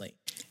differently.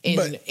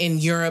 In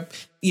Europe,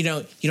 you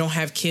know, you don't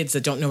have kids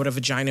that don't know what a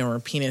vagina or a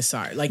penis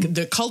are. Like,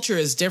 the culture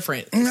is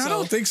different. I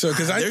don't think so,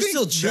 because I think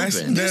still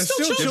children. They're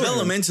still children.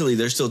 Developmentally,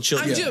 they're still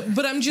children.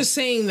 But I'm just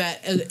saying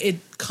that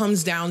it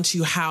comes down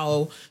to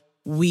how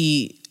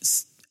we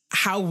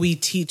how we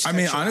teach. I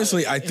mean,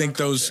 honestly, I think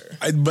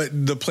but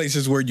the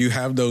places where you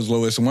have those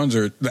lowest ones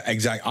are the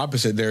exact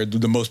opposite. They're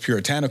the most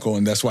puritanical,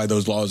 and that's why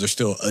those laws are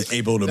still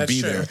able to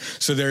be there.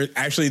 So they're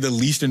actually the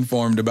least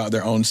informed about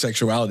their own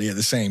sexuality at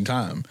the same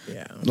time.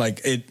 Yeah.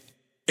 Like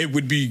it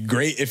would be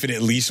great if it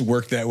at least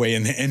worked that way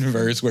in the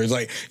inverse, where it's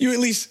like you at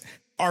least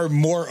are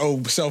more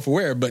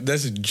self-aware, but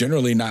that's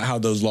generally not how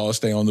those laws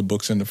stay on the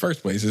books in the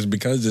first place. Is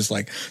because it's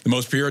like the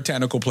most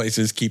puritanical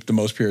places keep the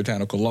most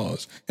puritanical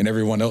laws, and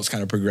everyone else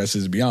kind of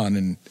progresses beyond,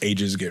 and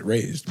ages get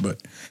raised.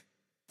 But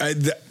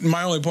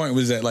my only point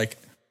was that like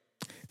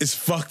it's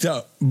fucked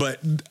up,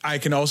 but I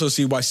can also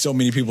see why so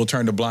many people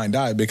turn a blind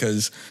eye,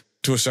 because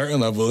to a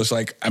certain level, it's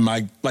like, am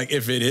I like,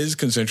 if it is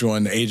consensual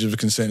and the age of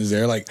consent is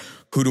there, like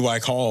who do I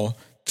call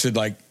to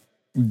like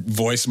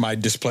voice my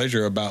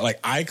displeasure about? Like,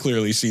 I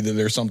clearly see that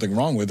there's something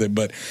wrong with it,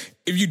 but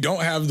if you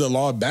don't have the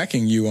law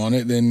backing you on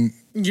it, then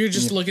you're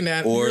just looking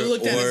at you're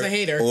looked at as a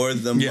hater, or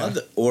the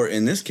mother, or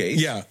in this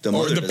case, the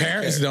mother, or the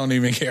parents don't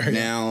even care.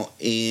 Now,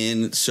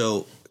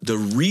 so the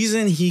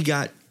reason he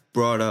got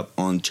brought up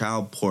on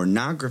child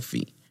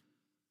pornography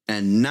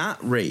and not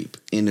rape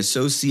in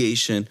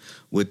association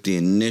with the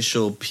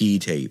initial P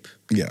tape,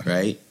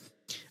 right?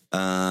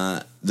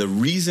 The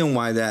reason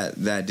why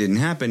that didn't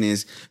happen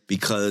is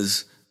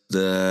because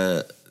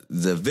the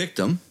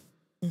victim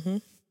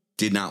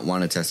did not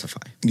want to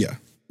testify. Yeah.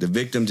 The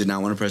victim did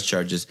not want to press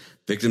charges.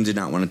 Victim did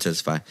not want to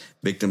testify.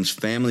 Victim's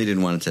family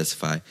didn't want to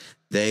testify.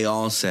 They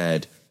all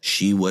said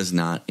she was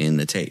not in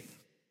the tape.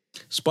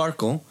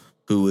 Sparkle,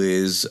 who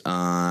is the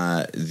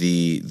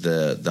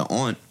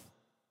aunt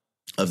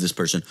of this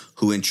person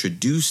who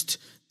introduced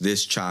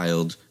this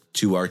child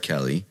to R.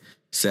 Kelly,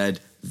 said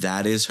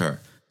that is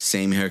her.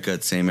 Same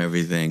haircut, same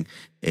everything.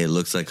 It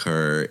looks like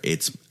her.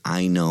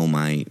 I know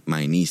my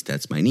niece.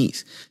 That's my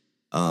niece.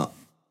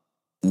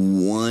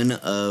 One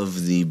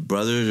of the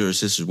brothers or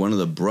sisters, one of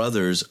the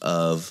brothers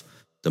of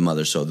the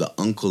mother, so the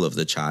uncle of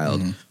the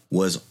child,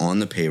 was on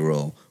the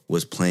payroll,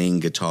 was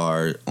playing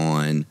guitar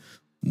on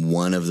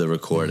one of the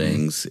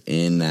recordings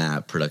in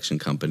that production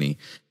company.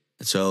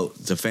 So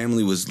the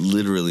family was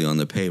literally on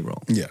the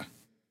payroll. Yeah.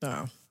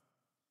 Oh.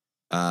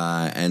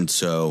 And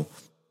so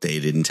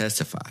they didn't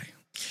testify.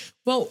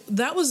 Well,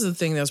 that was the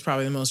thing that was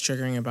probably the most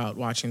triggering about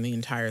watching the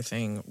entire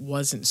thing.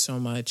 Wasn't so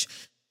much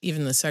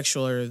even the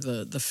sexual or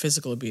the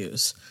physical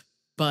abuse,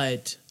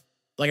 but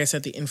like I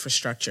said, the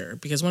infrastructure.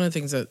 Because one of the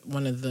things that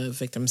one of the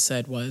victims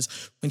said was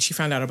when she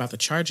found out about the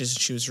charges and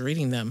she was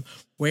reading them,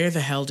 where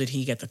the hell did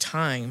he get the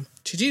time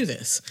to do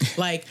this?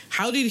 Like,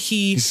 how did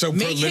he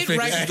make hit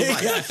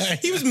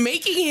records? He was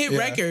making hit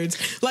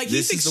records. Like,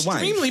 he's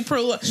extremely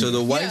prolific. So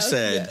the wife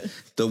said,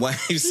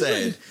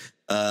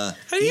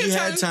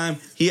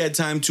 he had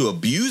time to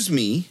abuse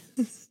me,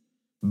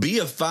 be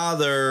a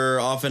father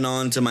off and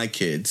on to my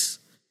kids,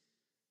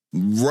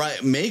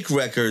 make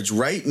records,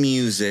 write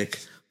music,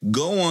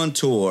 go on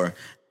tour,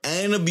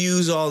 and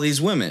abuse all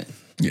these women.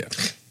 Yeah.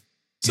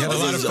 So a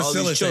lot of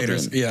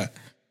facilitators. Yeah.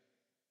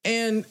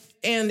 And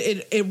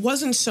it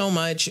wasn't so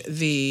much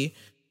the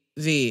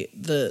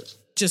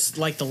just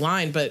like the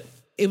line, but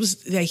it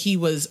was that he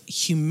was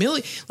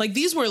like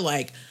these were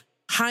like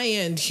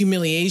high-end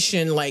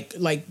humiliation, like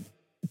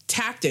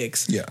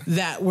tactics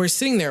that were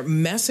sitting there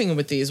messing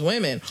with these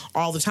women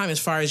all the time, as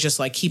far as just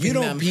like keeping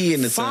them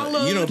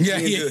followed. You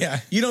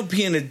don't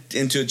pee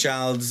into a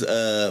child's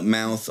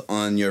mouth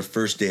on your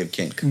first day of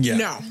kink. Yeah.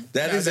 No,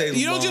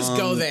 you don't just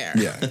go there.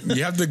 Yeah,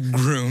 you have to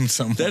groom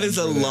someone. That is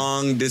a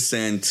long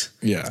descent.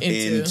 Yeah.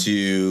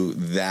 into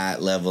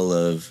that level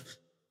of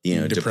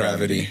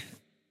depravity.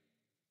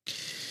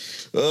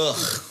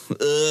 Ugh.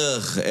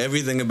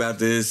 Everything about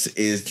this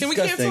is Can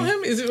disgusting. we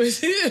cancel him? Is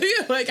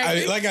it like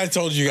I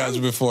told you guys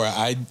before,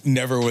 I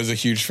never was a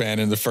huge fan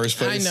in the first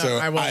place. I know,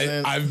 I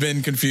wasn't. I've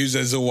been confused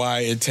as to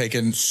why it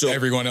taken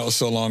everyone else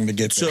so long to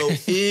get there.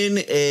 So in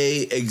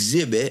a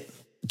exhibit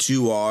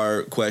to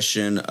our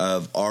question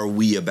of are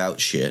we about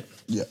shit?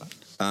 Yeah.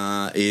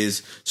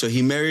 So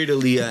he married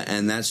Aaliyah,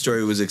 and that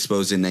story was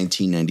exposed in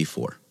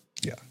 1994.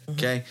 Yeah.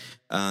 Okay.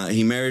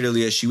 He married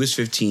Aaliyah. She was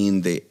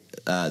 15. They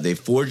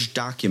forged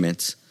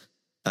documents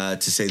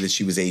to say that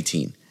she was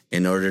 18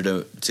 in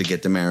order to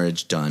get the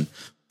marriage done.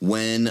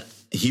 When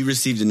he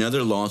received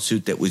another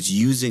lawsuit that was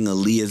using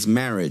Aaliyah's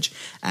marriage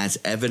as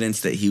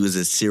evidence that he was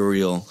a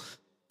serial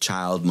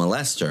child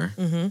molester,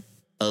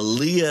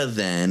 Aaliyah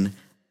then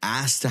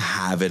asked to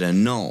have it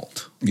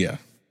annulled. Yeah.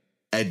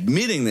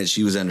 Admitting that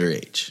she was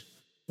underage.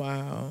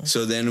 Wow.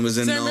 So then it was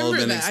annulled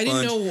and expunged. I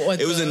didn't know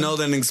what it was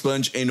annulled and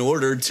expunged in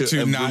order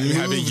to not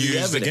have it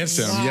used against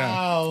him.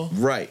 Wow. Yeah.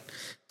 Right.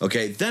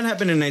 Okay, that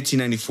happened in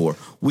 1994.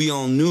 We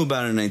all knew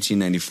about it in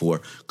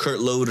 1994. Kurt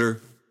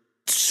Loder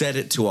said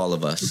it to all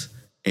of us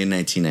in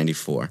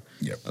 1994.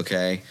 Yep.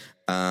 Okay.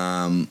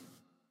 And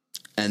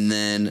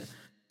then,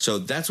 so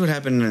that's what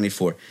happened in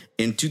 94.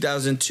 In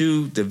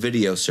 2002, the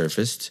video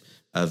surfaced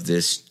of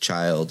this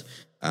child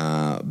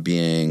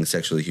being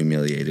sexually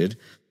humiliated.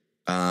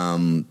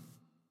 And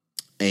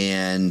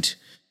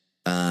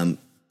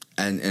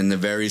the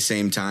very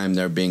same time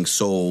they're being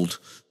sold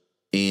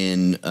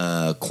in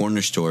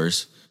corner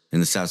stores in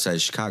the south side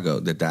of Chicago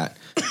that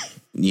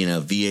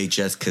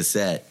VHS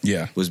cassette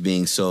Yeah. was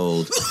being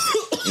sold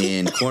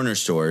in corner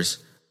stores.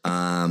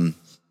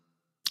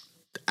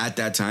 At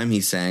that time,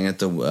 he sang at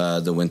the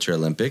Winter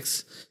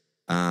Olympics.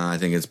 I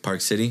think it's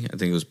Park City. I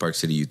think it was Park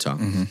City, Utah.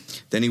 Mm-hmm.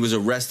 Then he was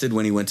arrested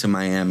when he went to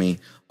Miami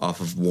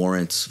off of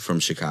warrants from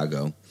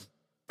Chicago.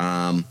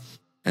 And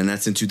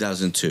that's in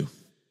 2002.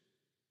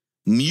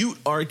 Mute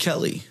R.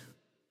 Kelly.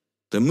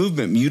 The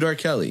movement Mute R.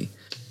 Kelly.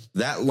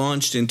 That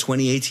launched in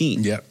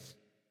 2018. Yep.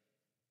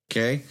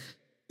 Okay.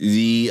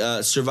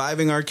 The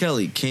Surviving R.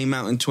 Kelly came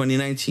out in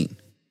 2019.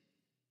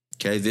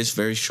 Okay. This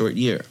very short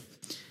year.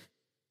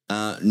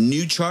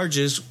 New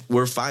charges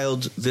were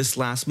filed this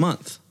last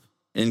month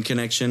in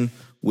connection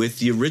with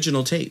the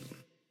original tape.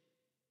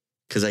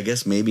 Because I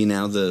guess maybe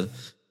now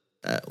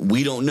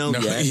we don't know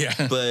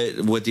yet,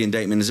 but what the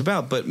indictment is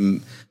about. But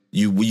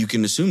you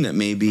can assume that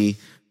maybe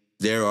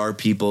there are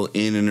people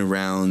in and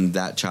around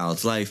that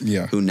child's life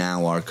who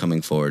now are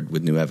coming forward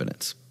with new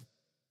evidence.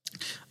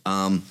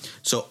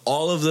 So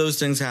all of those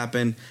things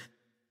happen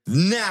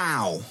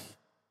now.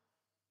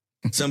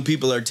 Some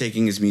people are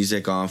taking his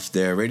music off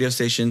their radio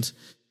stations.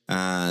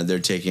 They're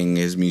taking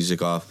his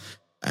music off.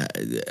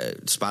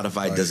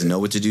 Spotify doesn't know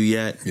what to do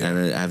yet.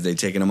 Yeah. Have they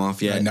taken him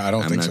off yet? No, I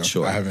don't think so. I'm not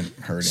sure. I haven't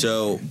heard it.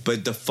 So,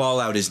 but the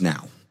fallout is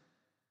now.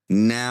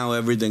 Now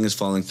everything is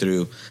falling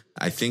through.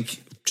 I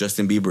think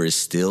Justin Bieber is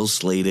still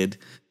slated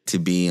to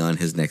be on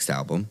his next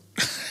album.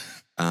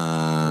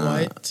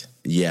 What?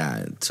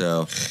 Yeah.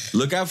 So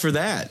look out for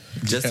that.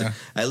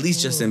 At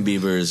least Justin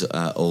Bieber's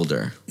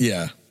older.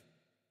 Yeah.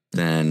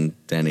 Than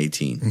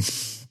 18,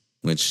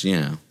 which,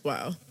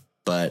 Wow.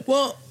 But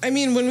well, I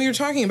mean, when we were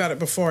talking about it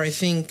before, I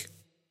think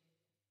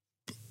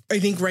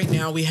right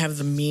now we have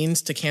the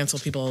means to cancel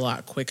people a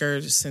lot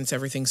quicker since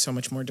everything's so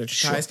much more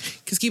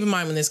digitized. Because keep in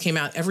mind, when this came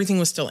out, everything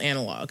was still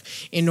analog.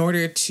 In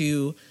order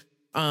to,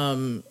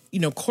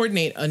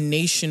 coordinate a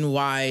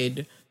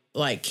nationwide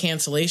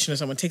cancellation of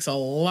someone takes a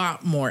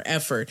lot more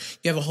effort.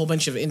 You have a whole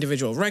bunch of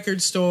individual record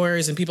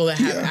stores and people that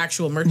have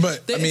actual merch.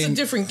 But it's a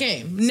different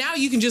game. Now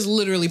you can just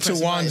literally press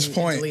to Juan's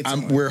point,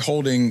 we're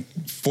holding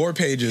 4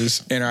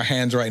 pages in our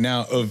hands right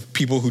now of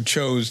people who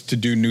chose to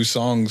do new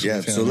songs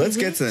with him. So let's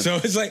get to them. So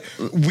it's like,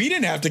 we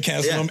didn't have to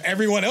cancel them.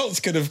 Everyone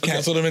else could have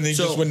canceled them and they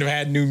just wouldn't have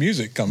had new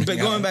music coming out. But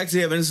going back to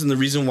the evidence, and the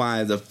reason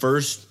why the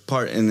first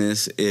part in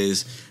this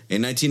is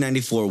in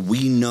 1994,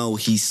 we know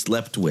he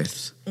slept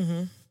with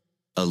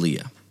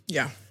Aaliyah.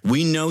 Yeah.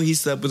 We know he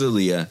slept with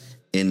Aaliyah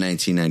in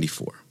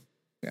 1994.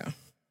 Yeah.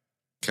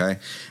 Okay.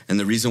 And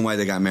the reason why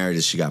they got married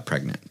is she got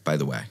pregnant, by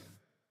the way.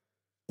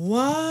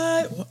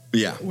 What?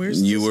 Yeah.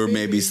 You were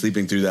maybe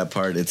sleeping through that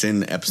part. It's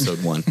in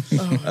episode 1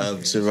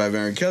 of Surviving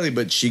R. Kelly,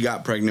 but she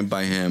got pregnant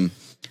by him.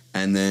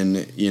 And then,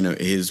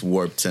 his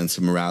warped sense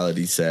of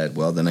morality said,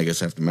 well, then I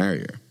guess I have to marry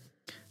her.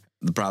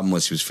 The problem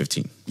was she was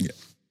 15. Yeah.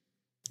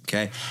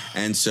 Okay.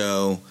 And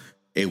so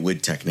it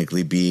would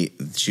technically be,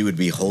 she would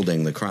be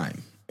holding the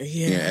crime.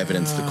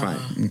 Evidence of the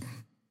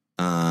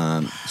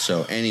crime.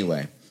 So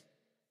anyway,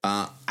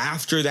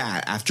 after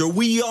that, after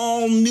we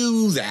all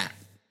knew that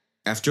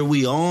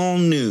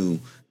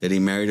he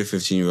married a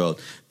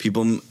 15-year-old,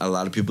 a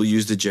lot of people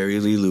used the Jerry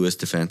Lee Lewis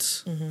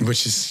defense,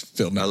 which is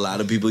still not. A lot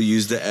of people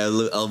used the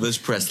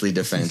Elvis Presley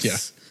defense. Yeah.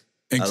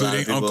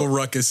 Including Uncle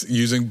Ruckus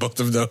using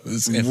both of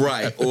those.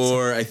 Right.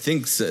 Or I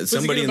think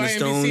somebody in the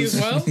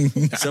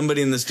Stones.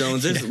 Somebody in the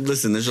Stones.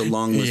 There's a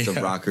long list of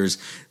rockers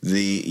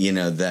that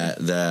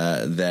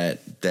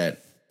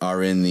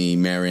are in the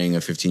marrying a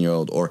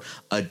 15-year-old or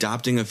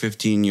adopting a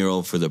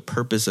 15-year-old for the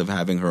purpose of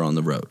having her on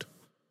the road.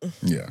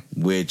 Yeah,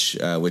 which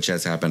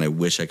has happened. I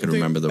wish I could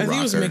remember the rocker. I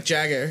think it was Mick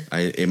Jagger.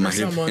 It might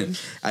have been.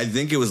 I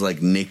think it was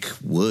like Nick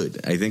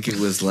Wood. I think it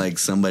was like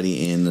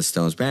somebody in the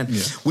Stones band.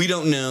 Yeah. We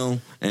don't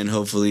know, and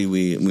hopefully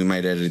we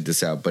might edit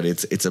this out. But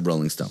it's a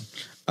Rolling Stone.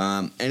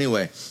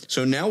 Anyway,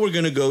 so now we're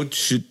gonna go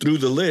through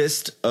the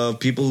list of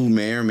people who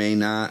may or may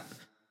not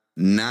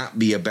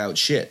be about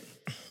shit.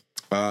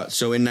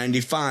 So in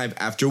 '95,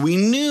 after we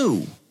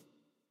knew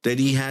that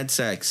he had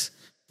sex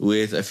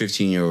with a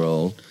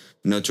 15-year-old,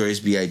 Notorious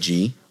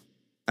B.I.G.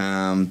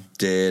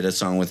 Did a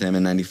song with him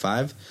in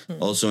 95.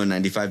 Also in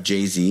 95,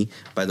 Jay-Z.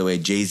 By the way,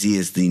 Jay-Z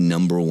is the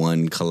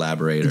 #1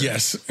 collaborator.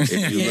 Yes. If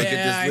you look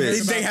at this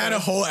list. They had a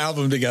whole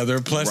album together,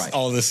 plus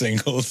all the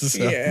singles.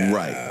 So. Yeah.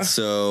 Right.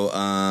 So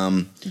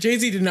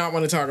Jay-Z did not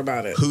want to talk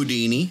about it.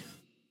 Houdini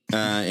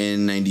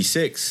in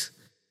 96.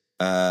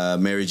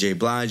 Mary J.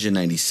 Blige in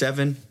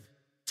 97.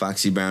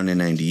 Foxy Brown in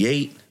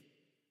 98.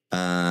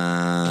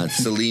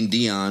 Celine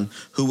Dion,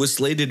 who was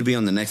slated to be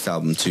on the next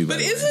album too. But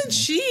isn't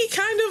she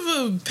kind of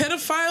a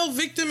pedophile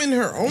victim in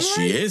her own right?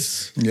 She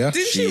is. Yeah.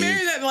 Didn't she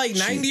marry that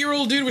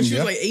 90-year-old dude when she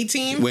was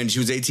 18? When she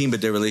was 18,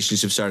 but their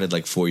relationship started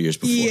 4 years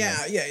before.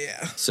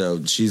 Yeah.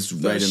 So she's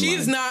right in line.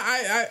 She's not.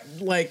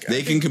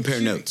 They can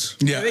compare notes.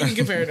 Yeah, they can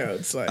compare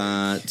notes.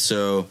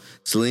 So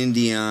Celine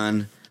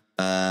Dion,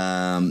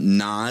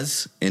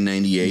 Nas in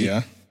 98.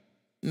 Yeah.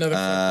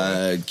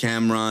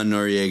 Cameron,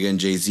 Noriega, and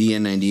Jay-Z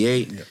in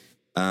 98. Yeah.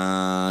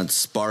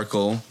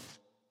 Sparkle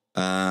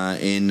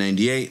in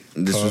 98.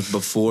 This was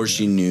before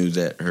she knew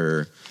that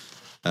her,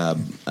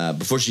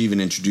 before she even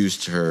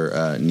introduced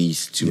her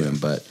niece to him.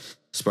 But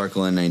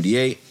Sparkle in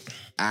 98,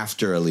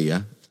 after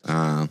Aaliyah.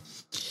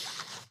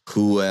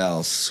 Who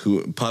else?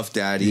 Puff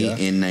Daddy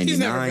in 99. He's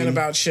never been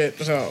about shit.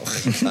 So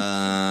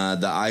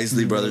the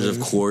Isley Brothers, of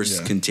course,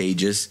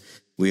 Contagious.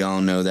 We all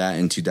know that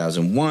in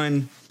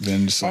 2001.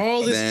 Then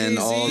all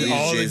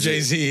the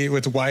Jay-Z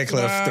with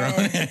Wyclef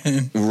thrown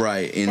in.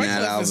 Right, in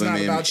that album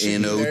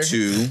in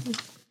 02.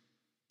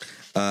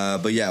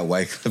 But yeah,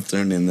 Wyclef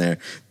thrown in there.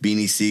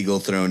 Beanie Siegel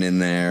thrown in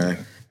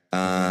there.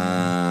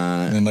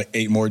 And then like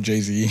 8 more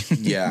Jay-Z.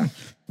 Yeah.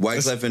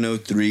 Wyclef in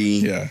 03.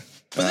 Yeah.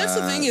 But that's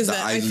the thing is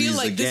that I feel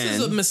like this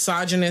is a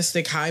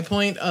misogynistic high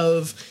point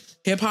of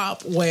hip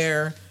hop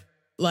where,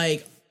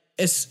 like,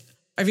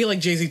 I feel like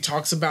Jay-Z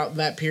talks about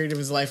that period of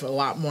his life a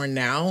lot more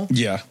now.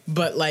 Yeah.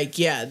 But like,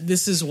 yeah,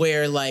 this is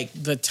where like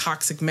the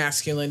toxic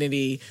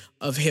masculinity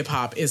of hip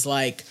hop is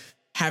like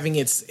having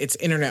its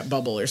internet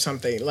bubble or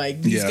something.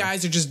 Like these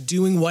guys are just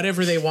doing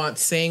whatever they want,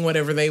 saying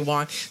whatever they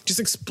want,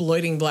 just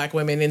exploiting black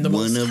women in the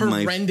most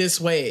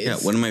horrendous ways. Yeah,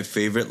 one of my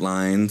favorite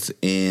lines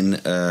in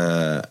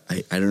I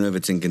don't know if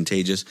it's in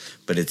Contagious,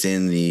 but it's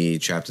in the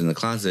Trapped in the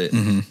Closet,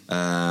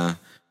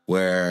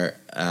 where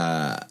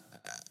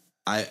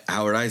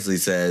Howard Isley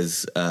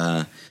says,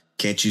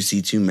 "Can't you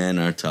see two men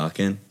are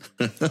talking?"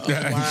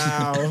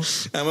 Wow.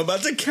 I'm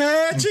about to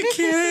catch a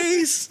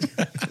case.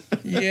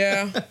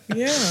 Yeah.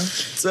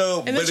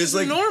 So, and but it's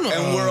like normal.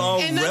 And we're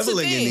all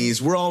reveling in these.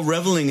 We're all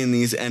reveling in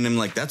these, and I'm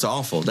like, that's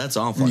awful. That's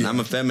awful. And I'm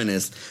a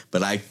feminist,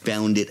 but I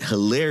found it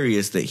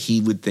hilarious that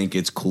he would think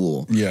it's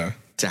cool. Yeah.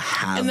 To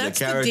have the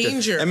character. The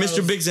danger and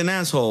Mr. Big's an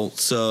asshole,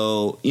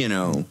 so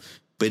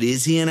but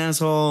is he an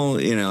asshole?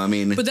 I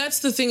mean. But that's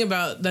the thing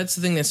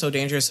that's so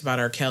dangerous about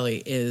R.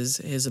 Kelly is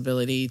his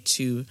ability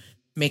to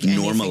make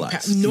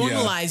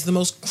normalize the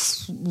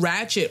most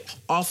ratchet,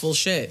 awful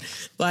shit.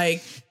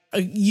 Like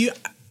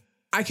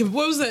what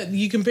was that?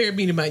 You compared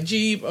me to my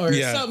Jeep or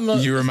something.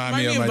 You remind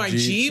me of my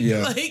Jeep.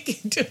 Yeah.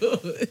 Like,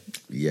 dude.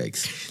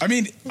 Yikes. I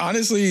mean,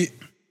 honestly,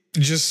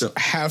 just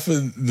half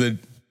of the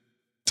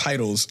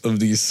titles of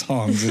these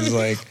songs is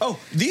like,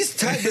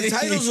 the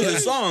titles of the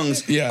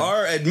songs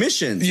are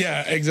admissions.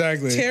 Yeah,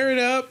 exactly. Tear it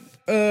up.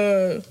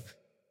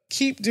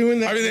 Keep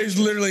doing that. I mean, there's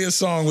literally a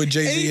song with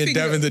Jay-Z and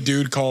Devin the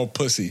Dude called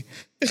Pussy.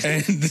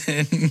 And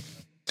then in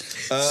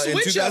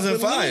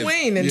 2005, Lil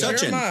Wayne and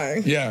Touchin'.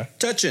 Jeremiah. Yeah.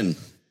 Touchin'.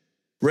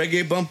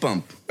 Reggae bump.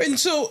 And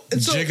so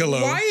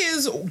Gigolo. Why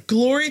is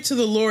Glory to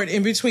the Lord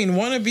in between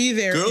Wanna Be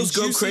There Girls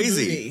and Go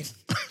Crazy?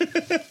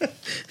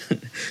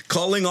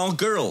 Calling all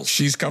girls.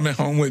 She's Coming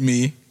Home With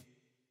Me.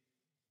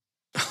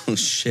 Oh,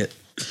 shit.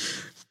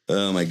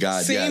 Oh, my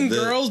God. Same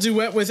girl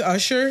duet with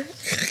Usher?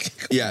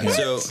 Yeah,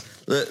 so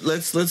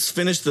let's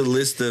finish the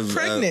list of...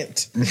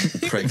 Pregnant.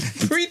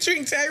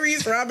 Featuring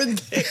Tyrese Robin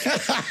Thicke.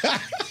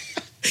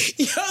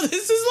 Yo,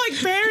 this is like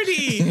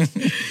parody.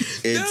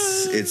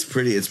 It's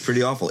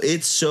pretty awful.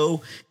 It's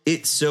so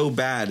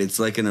bad. It's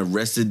like an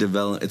Arrested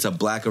Development. It's a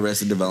Black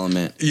Arrested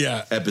Development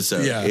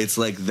episode. Yeah. It's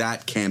like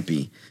that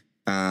campy.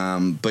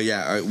 But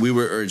yeah,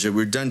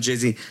 we're done.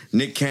 Jay-Z,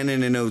 Nick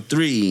Cannon in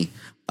 03.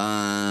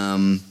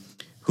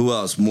 Who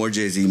else? More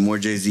Jay-Z in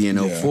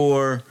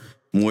 04.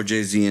 More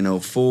Jay-Z in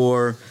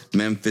 04.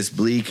 Memphis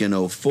Bleak in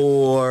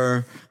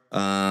 04.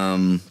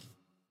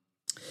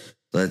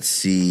 Let's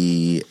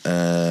see.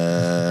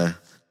 Ja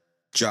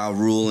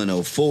Rule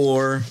in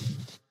 04.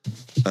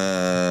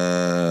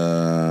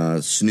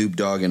 Snoop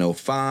Dogg in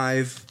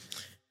 05.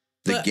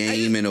 The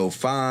Game in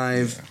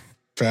 05.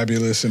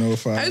 Fabulous in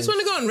 05. I just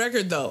want to go on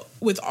record though.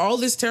 With all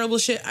this terrible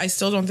shit, I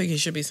still don't think he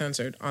should be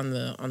censored on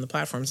the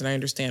platforms, and I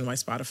understand why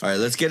Spotify. All right,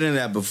 let's get into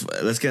that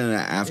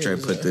after I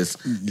put this.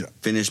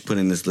 Finish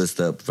putting this list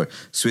up for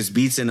Swiss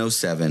Beats in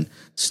 07.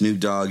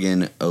 Snoop Dogg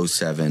in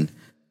 07.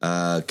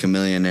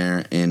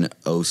 Chameleonaire in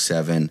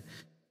 07.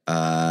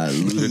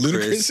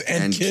 Ludacris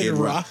and Kid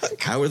Rock.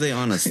 How are they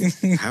on a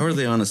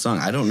song?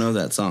 I don't know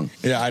that song.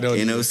 Yeah, I don't.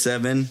 In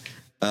 07,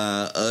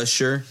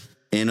 Usher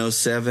in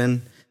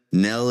 07,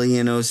 Nelly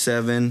in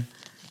 07,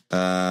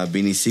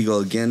 Beanie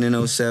Siegel again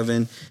in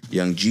 07,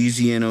 Young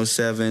Jeezy in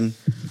 07,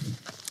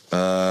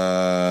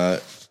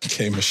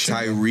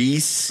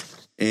 Tyrese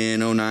in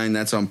 09.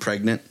 That's on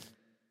Pregnant.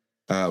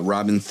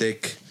 Robin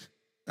Thicke.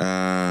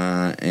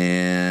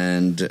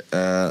 And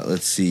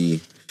let's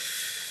see.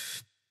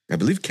 I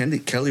believe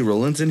Kelly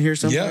Rowland's in here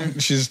somewhere. Yeah,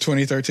 she's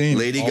 2013.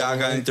 Lady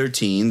Gaga in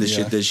 13. The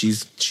shit that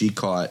she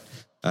caught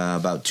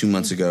about 2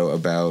 months ago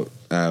about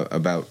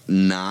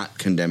not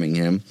condemning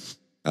him.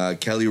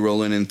 Kelly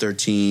Rowland in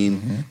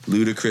 13.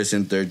 Ludacris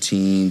in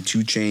 13. 2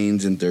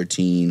 Chainz in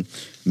 13.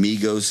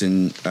 Migos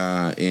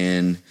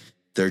in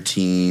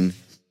 13.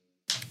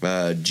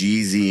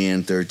 Jeezy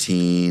in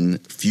 13.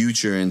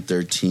 Future in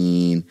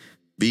 13.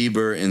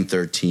 Bieber in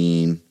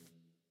 13.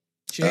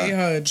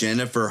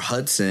 Jennifer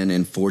Hudson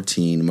in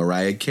 14.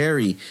 Mariah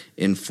Carey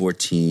in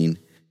 14.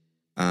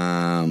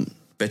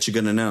 Bet you're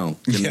gonna know.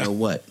 Gonna know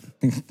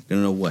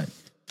what?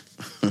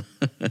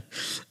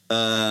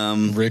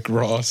 Rick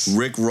Ross.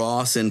 Rick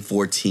Ross in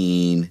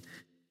 14.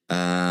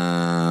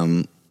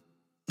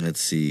 Let's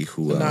see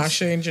who else.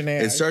 Nasha and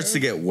Janae. It starts to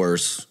get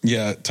worse.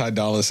 Yeah, Ty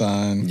Dolla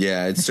 $ign.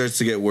 Yeah, it starts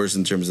to get worse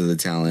in terms of the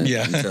talent.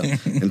 Yeah.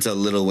 until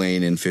Lil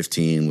Wayne in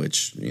 15,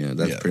 which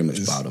that's pretty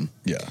much bottom.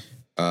 Yeah.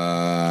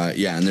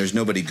 And there's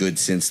nobody good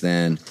since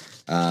then.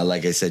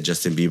 Like I said,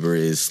 Justin Bieber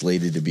is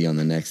slated to be on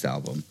the next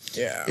album.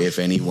 Yeah. If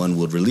anyone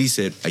would release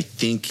it, I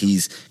think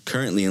he's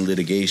currently in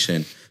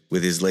litigation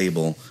with his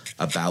label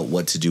about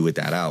what to do with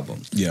that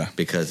album. Yeah.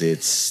 Because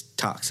it's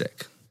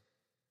toxic.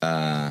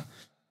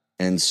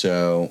 And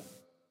so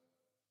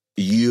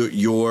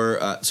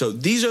so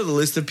these are the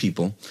list of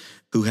people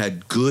who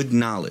had good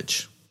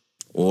knowledge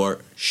or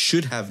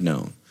should have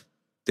known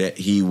that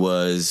he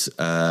was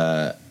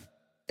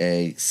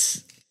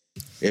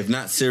if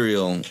not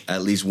serial,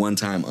 at least one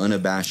time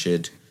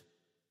unabashed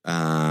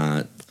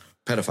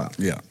pedophile.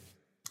 Yeah.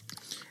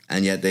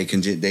 And yet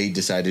they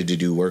decided to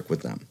do work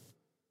with him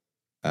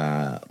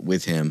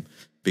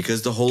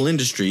because the whole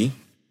industry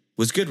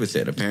was good with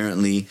it.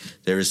 Apparently,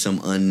 there is some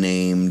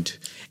unnamed,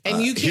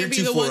 and you can't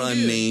be the one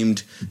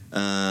unnamed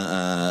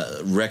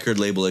record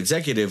label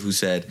executive who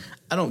said,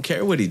 "I don't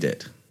care what he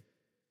did.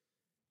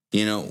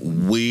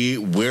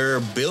 We're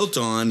built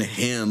on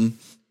him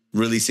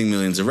releasing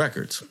millions of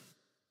records.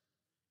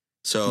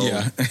 So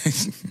yeah.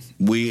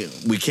 we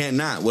can't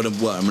not. What? I'm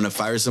going to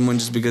fire someone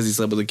just because he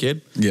slept with a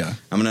kid? Yeah.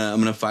 I'm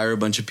gonna fire a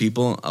bunch of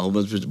people. A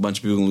bunch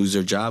of people can lose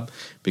their job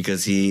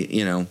because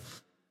he,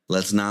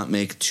 let's not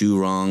make two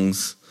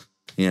wrongs.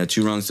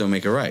 Two wrongs don't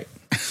make a right.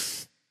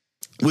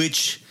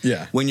 Which,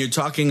 when you're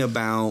talking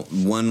about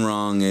one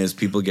wrong is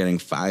people getting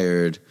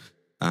fired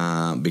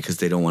because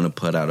they don't want to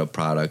put out a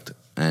product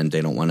and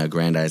they don't want to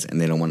aggrandize and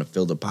they don't want to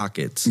fill the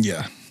pockets.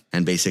 Yeah.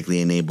 And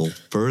basically enable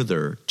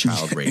further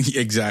child rape.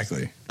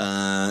 Exactly.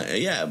 But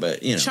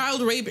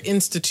child rape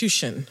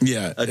institution.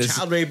 Yeah, a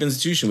child rape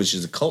institution, which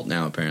is a cult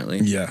now, apparently.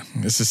 Yeah,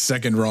 it's the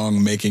second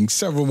wrong, making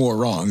several more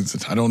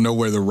wrongs. I don't know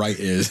where the right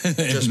is.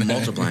 Just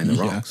multiplying the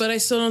wrongs. But I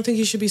still don't think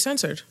he should be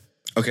censored.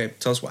 Okay,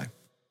 tell us why.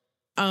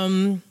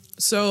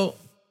 So,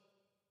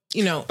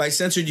 by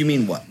censored, you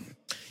mean what?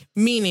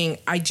 Meaning,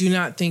 I do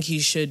not think he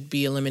should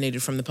be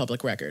eliminated from the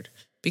public record.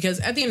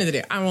 Because at the end of the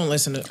day, I won't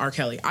listen to R.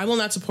 Kelly. I will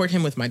not support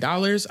him with my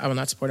dollars. I will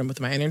not support him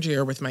with my energy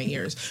or with my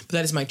ears. But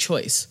that is my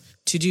choice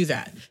to do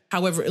that.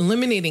 However,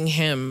 eliminating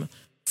him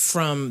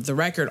from the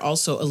record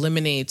also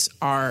eliminates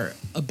our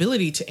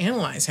ability to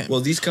analyze him.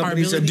 Well, these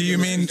companies do you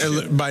mean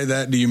by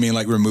that? Do you mean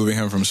like removing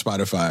him from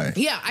Spotify?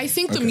 Yeah, I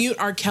think the Mute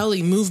R.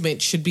 Kelly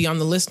movement should be on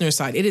the listener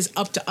side. It is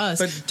up to us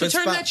to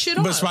turn that shit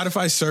off. But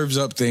Spotify serves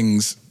up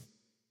things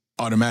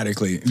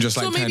automatically, just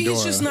like maybe Pandora.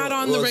 He's just not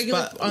on the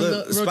regular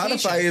the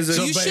Spotify is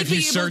a, but if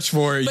you search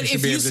for it, you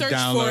should be able to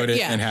download it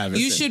and have it.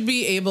 You should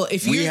be able.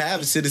 We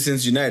have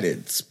Citizens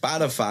United.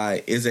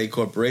 Spotify is a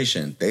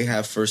corporation. They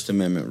have First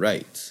Amendment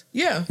rights.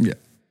 Yeah.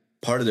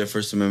 Part of their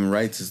First Amendment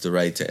rights is the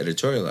right to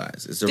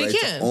editorialize. It's the They right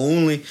can. to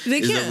only They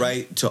is can. the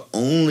right to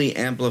only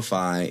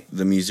amplify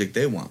the music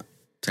they want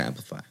to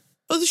amplify.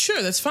 Oh,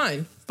 sure, that's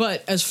fine.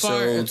 But as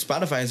far as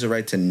Spotify has the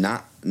right to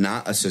not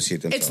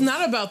associate themselves. It's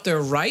not about their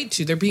right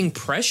to. They're being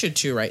pressured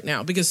to right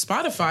now because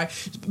Spotify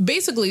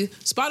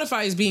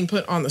is being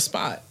put on the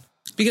spot.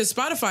 Because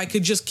Spotify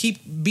could just keep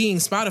being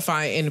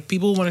Spotify and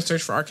people who want to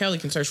search for R. Kelly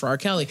can search for R.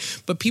 Kelly.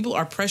 But people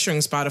are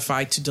pressuring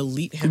Spotify to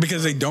delete him.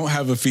 Because they don't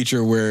have a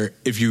feature where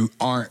if you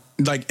aren't,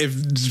 like if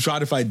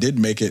Spotify did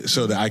make it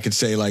so that I could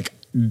say like,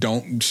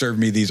 don't serve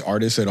me these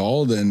artists at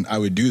all, then I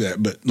would do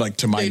that. But like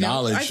to my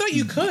knowledge, I thought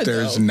you could.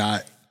 There's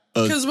not.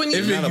 Because when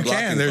there's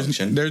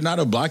not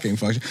a blocking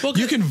function. Well,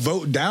 you can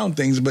vote down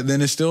things, but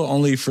then it's still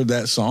only for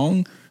that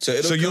song.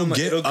 So you'll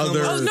get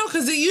other. Oh no,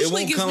 because it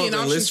usually gives me an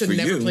option to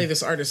never play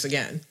this artist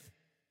again.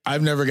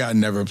 I've never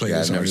play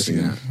this artist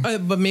again.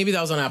 But maybe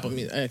that was on Apple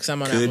Music because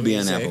I'm on Could Apple be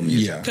Music. on Apple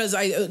Music. Yeah.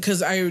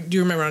 Because I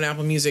do remember on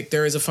Apple Music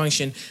there is a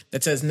function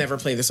that says never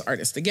play this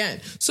artist again.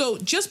 So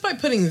just by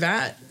putting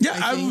that,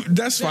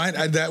 that's fine.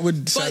 That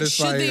would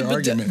satisfy your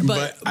argument.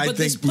 But I think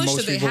this push most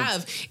that they people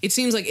have, it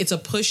seems like it's a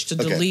push to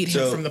delete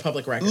him from the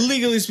public record.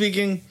 Legally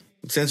speaking,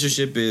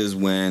 censorship is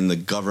when the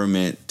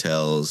government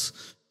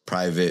tells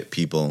private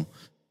people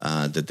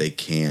that they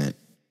can't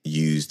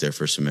use their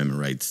First Amendment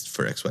rights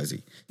for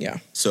XYZ. Yeah.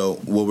 So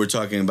what we're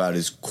talking about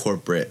is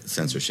corporate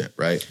censorship,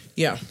 right?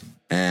 Yeah.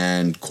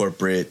 And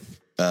corporate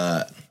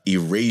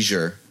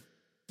erasure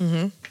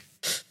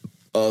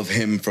of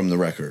him from the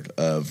record,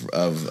 of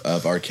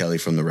R. Kelly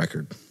from the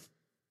record.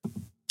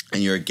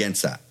 And you're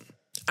against that.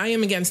 I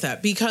am against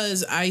that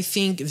because I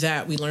think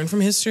that we learn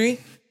from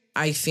history.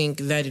 I think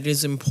that it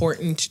is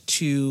important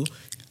to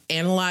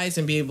analyze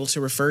and be able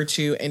to refer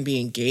to and be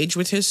engaged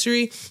with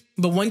history.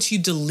 But once you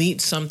delete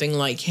something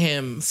like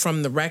him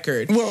from the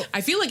record,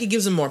 I feel like it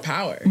gives him more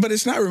power. But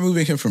it's not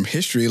removing him from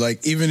history.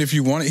 Like, even if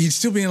you want it, he'd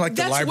still be in like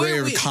the Library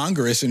of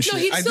Congress and shit. No,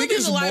 he'd still be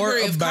in the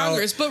Library of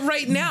Congress. But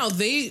right now,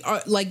 they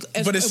are like...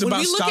 But it's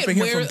about stopping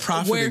him from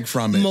profiting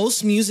from it.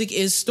 Most music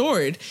is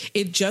stored.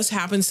 It just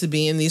happens to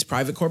be in these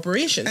private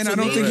corporations. And I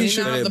don't think he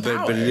should...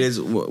 But it is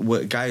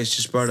what Gaius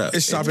just brought up.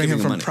 It's stopping him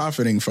from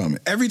profiting from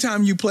it. Every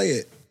time you play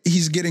it,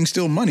 he's getting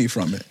still money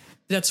from it.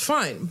 That's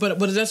fine. But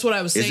that's what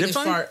I was saying. Is it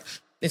fine?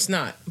 It's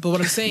not. But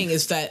what I'm saying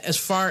is that as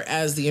far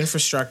as the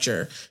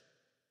infrastructure,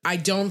 I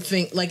don't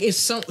think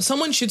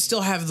someone should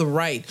still have the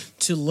right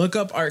to look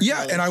up art.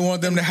 Yeah, and I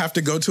want them to have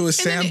to go to a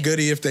Sam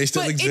Goody if they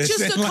still exist. It's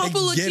just a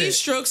couple of get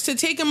keystrokes to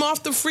take him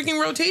off the freaking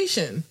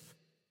rotation.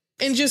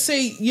 And just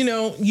say,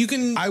 you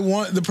can. I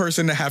want the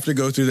person to have to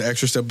go through the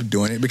extra step of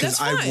doing it because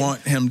I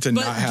want him to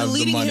not have the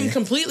money. Deleting him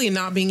completely and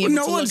not being able to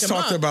look him up. No one's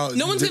talked about.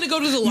 No one's going to go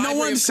to the library. No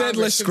one said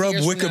let's scrub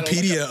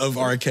Wikipedia of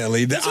R.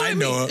 Kelly that I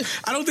know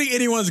of. I don't think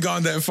anyone's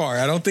gone that far.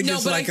 I don't think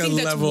it's like a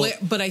level.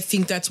 But I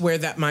think that's where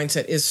that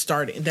mindset is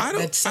starting. I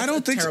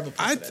don't think.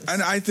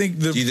 I think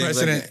the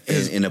president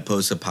is in a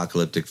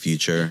post-apocalyptic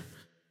future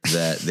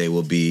that they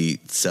will be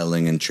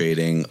selling and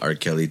trading R.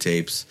 Kelly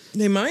tapes.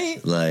 They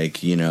might.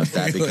 Like, if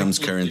that becomes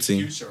currency.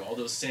 In the future, all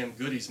those Sam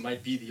Goodies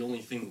might be the only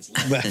thing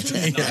that's left.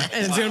 And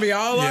it's going to be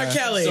all R.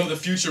 Kelly. So the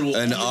future will...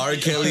 An R.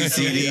 Kelly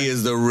CD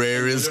is the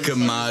rarest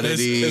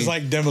commodity. It's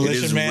like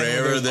Demolition Man.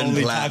 Rarer than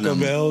only platinum.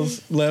 Taco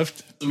Bell's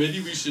left. So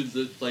maybe we should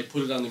put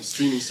it on the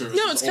streaming service.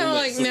 No, it's kind of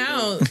like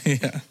now.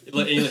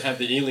 Have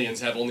the aliens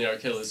have only R.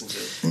 Kelly's into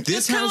it.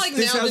 It's kind of like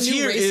now the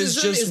new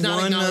racism is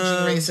not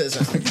acknowledging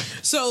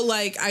racism. So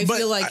I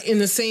feel like in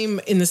the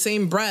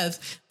same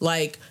breath,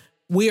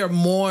 we are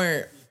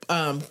more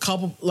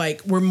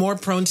we're more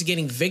prone to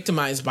getting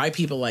victimized by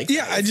people like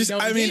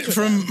that.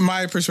 From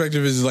my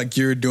perspective is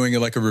you're doing it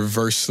like a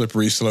reverse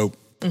slippery slope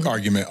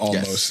argument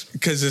almost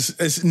because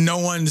it's no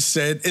one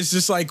said it's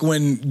just like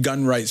when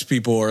gun rights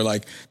people are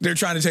they're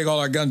trying to take all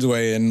our guns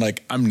away and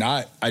I'm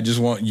not. I just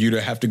want you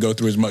to have to go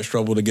through as much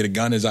trouble to get a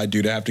gun as I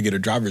do to have to get a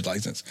driver's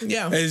license.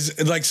 Yeah,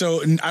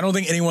 so I don't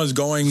think anyone's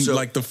going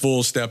the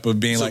full step of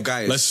being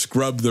guys, let's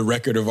scrub the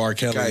record of R.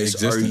 Kelly's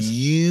existence. Are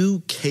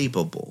you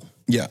capable?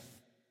 Yeah.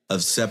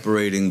 Of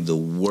separating the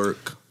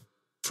work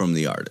from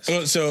the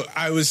artist. So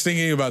I was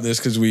thinking about this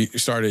because we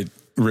started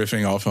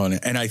riffing off on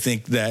it, and I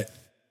think that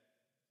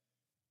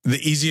the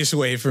easiest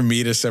way for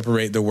me to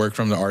separate the work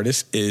from the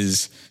artist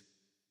is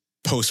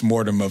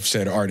post-mortem of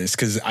said artist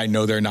because I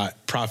know they're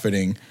not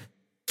profiting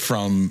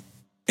from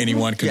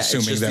anyone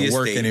consuming that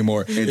work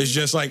anymore. It's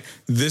just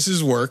this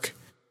is work.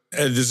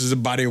 This is a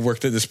body of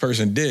work that this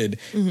person did.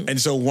 Mm-hmm. And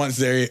so once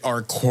they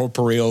are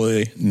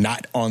corporeally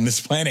not on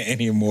this planet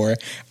anymore,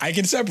 I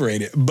can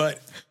separate it.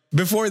 But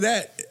before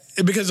that,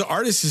 because the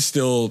artist is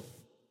still,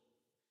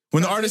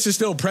 when the artist is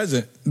still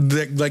present,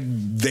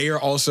 they are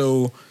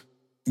also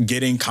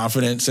getting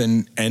confidence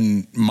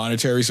and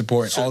monetary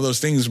support, all those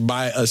things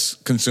by us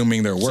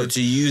consuming their work. So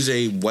to use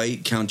a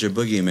white counter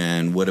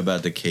boogeyman, what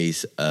about the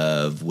case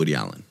of Woody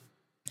Allen?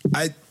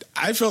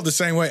 I felt the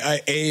same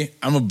way.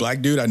 I'm a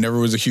black dude. I never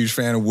was a huge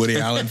fan of Woody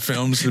Allen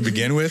films to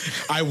begin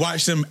with. I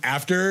watched them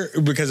after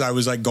because I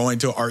was like going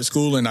to art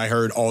school and I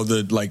heard all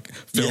the like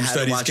film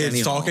studies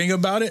kids talking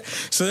about it.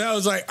 So that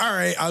was like, all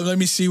right, let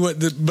me see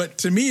but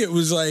to me it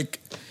was like,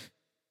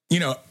 you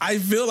know, I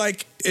feel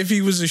like if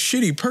he was a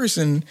shitty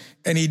person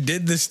and he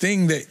did this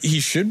thing that he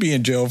should be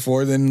in jail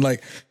for, then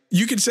like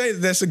you could say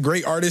that's a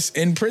great artist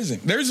in prison.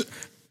 There's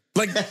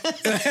like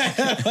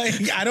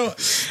I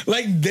don't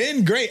like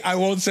then great. I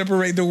won't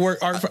separate the work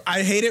art.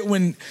 I hate it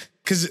when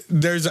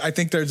because I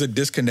think there's a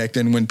disconnect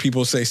in when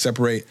people say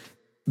separate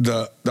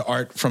the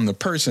art from the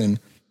person,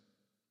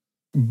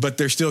 but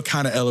they're still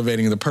kind of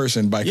elevating the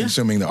person by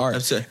consuming the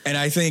art. And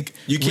I think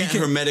you can't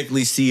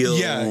hermetically seal.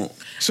 Yeah.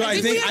 So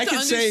I think I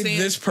could say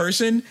this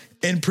person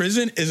in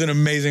prison is an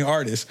amazing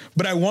artist,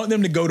 but I want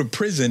them to go to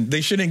prison.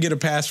 They shouldn't get a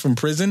pass from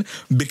prison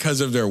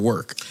because of their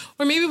work.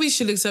 Or maybe we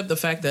should accept the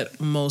fact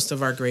that most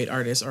of our great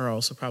artists are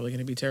also probably going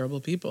to be terrible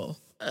people.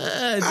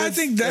 I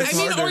think that's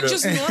or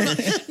just normal.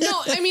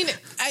 No, I mean,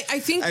 I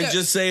think I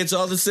just say it's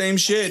all the same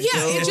shit. Yeah,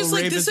 it's just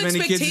like this as many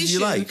kids as you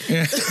like.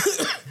 Yeah.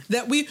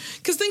 That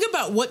because think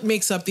about what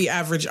makes up the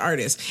average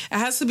artist. It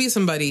has to be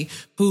somebody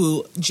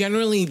who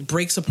generally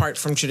breaks apart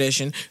from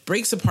tradition,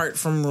 breaks apart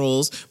from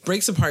rules,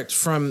 breaks apart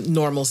from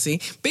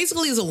normalcy.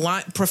 Basically, is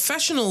a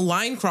professional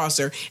line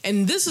crosser,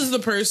 and this is the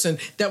person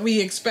that we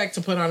expect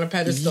to put on a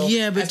pedestal.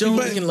 Yeah, but don't.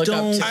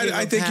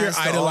 I think you're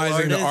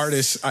idolizing the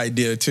artist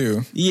idea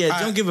too. Yeah,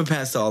 don't give a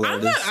pass to all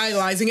artists. I'm not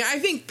idolizing it. I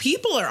think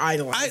people are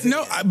idolizing.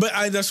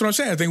 That's what I'm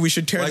saying. I think we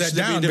should tear that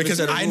down because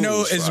I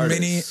know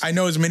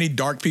as many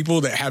dark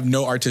people that have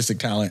no artistic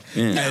talent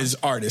as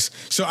artists.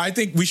 So I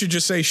think we should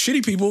just say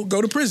shitty people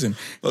go to prison.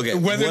 Okay,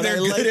 whether they're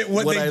good at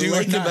what they do or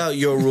not. What I like about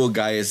your rule,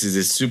 Gaius, is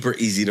it's super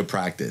easy to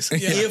practice.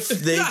 Yeah. If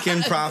they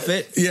can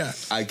profit,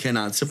 I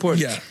cannot support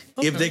it.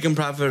 Okay. If they can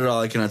profit at all,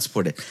 I cannot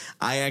support it.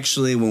 I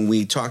actually, when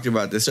we talked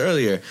about this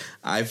earlier,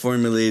 I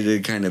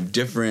formulated a kind of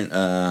different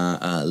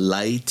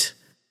light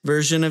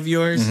version of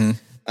yours,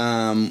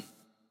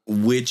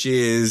 which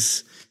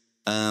is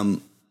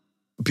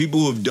people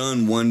who have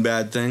done one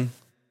bad thing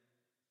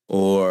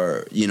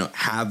or, you know,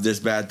 have this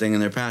bad thing in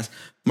their past.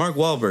 Mark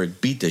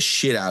Wahlberg beat the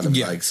shit out of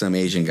like some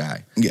Asian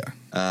guy.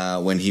 Yeah.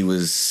 When he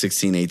was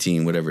 16,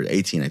 18, whatever,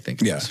 18, I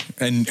think. Yeah.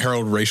 And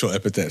hurled racial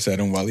epithets at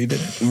him while he did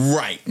it.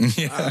 Right.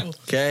 Yeah.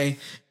 Okay.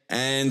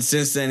 And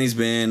since then, he's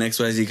been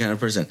XYZ kind of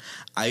person.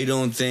 I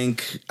don't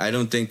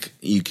think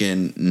you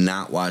can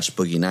not watch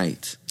Boogie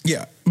Nights.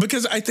 Yeah,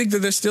 because I think that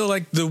there's still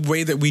like the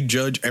way that we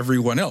judge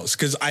everyone else.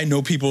 Because I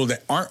know people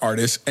that aren't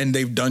artists and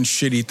they've done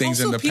shitty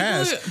things in the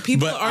past.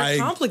 People but are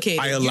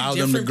complicated. I allow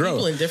them to grow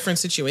people in different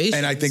situations.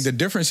 And I think the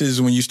difference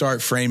is when you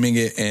start framing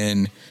it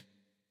and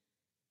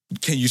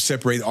can you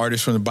separate the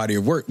artist from the body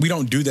of work? We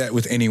don't do that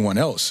with anyone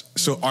else.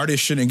 So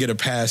artists shouldn't get a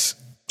pass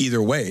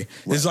either way.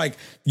 Right. It's like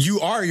you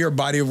are your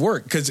body of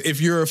work. Because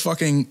if you're a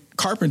fucking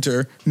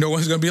carpenter, no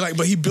one's gonna be like,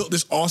 but he built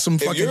this awesome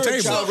fucking table.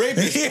 A child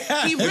rapist, he rapes,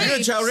 if you're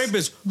a child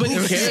rapist, but he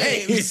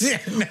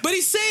saves. But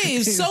he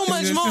saves so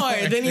much more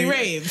than he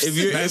rapes. If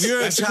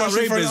you're a child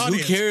rapist, who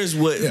cares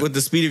what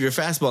the speed of your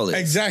fastball is?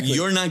 Exactly.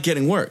 You're not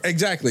getting work.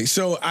 Exactly.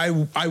 So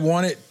I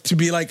want it to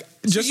be like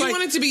just you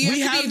want it to be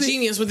you have to be a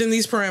genius within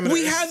these parameters.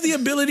 We have the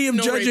ability of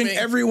judging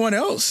everyone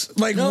else.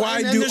 Like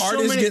why do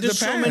artists get the pass?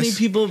 There's so many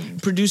people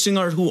producing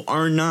art who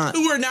are not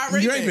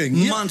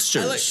raping.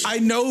 Monsters. I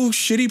know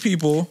shitty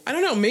people. I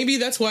don't know. Maybe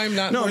that's why I'm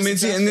not. No, I mean,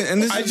 see,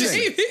 and this I is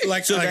just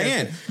like so.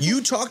 Diane,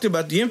 you talked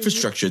about the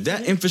infrastructure.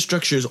 That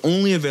infrastructure is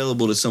only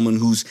available to someone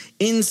who's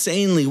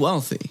insanely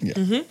wealthy,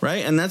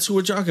 right? And that's who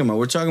we're talking about.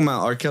 We're talking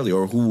about R. Kelly,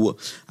 or who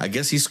I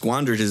guess he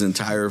squandered his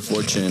entire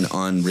fortune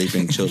on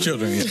raping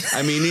children.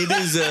 I mean, it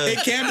is.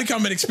 It can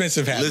become an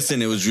expensive habit.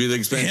 Listen, it was really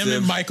expensive. Him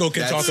and Michael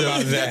can talk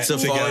about that.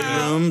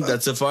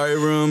 That Safari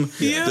room.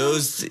 Yeah.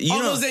 Those,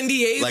 those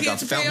NDAs, like a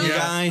fountain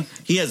guy.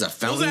 He has a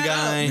fountain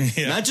guy,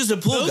 not just a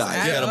pool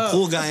guy. He got a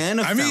pool guy and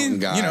a fountain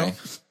guy. You know,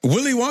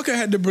 Willy Wonka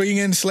had to bring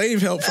in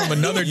slave help from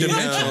another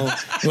dimension,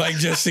 like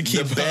just to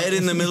keep the bed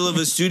in the middle of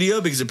a studio,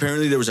 because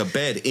apparently there was a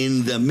bed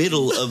in the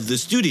middle of the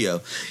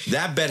studio.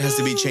 That bed has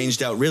to be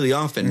changed out really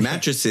often.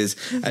 Mattresses.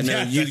 I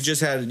know you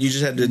just had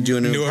to do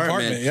a new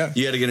apartment. Yeah.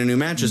 You had to get a new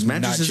mattress.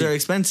 Mattresses are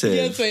expensive.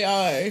 Yes, they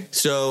are.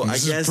 So I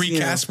guess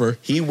pre-Casper.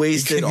 He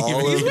wasted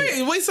all of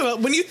it.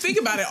 When you think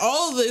about it,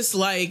 all this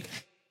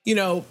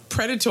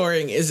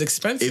predatoring is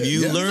expensive. If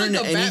you learn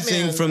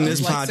anything from this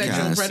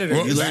podcast,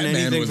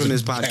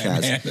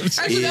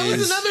 actually, that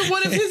was another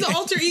one of his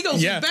alter egos,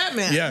 was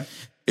Batman. Yeah.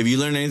 If you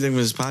learn anything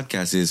from this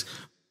podcast is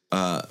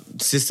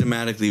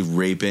systematically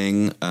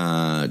raping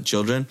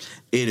children,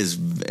 it is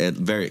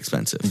very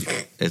expensive.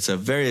 It's a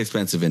very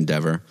expensive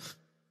endeavor.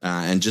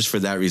 And just for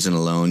that reason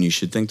alone, you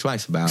should think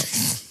twice about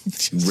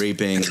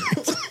raping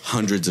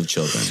hundreds of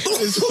children.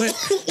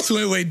 It's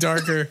way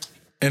darker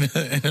in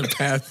a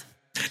path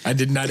I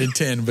did not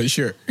intend, but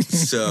sure.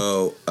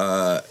 So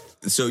my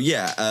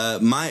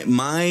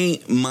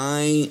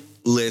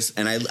list,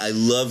 and I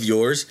love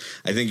yours.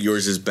 I think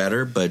yours is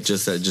better, but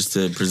just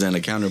to present a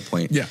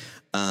counterpoint. Yeah.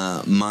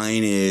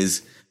 Mine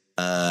is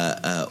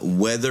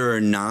whether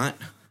or not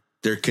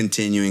they're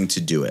continuing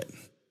to do it.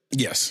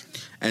 Yes.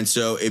 And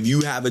so if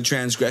you have a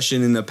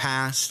transgression in the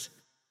past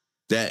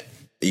that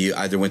you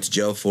either went to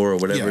jail for or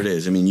whatever it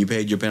is, I mean, you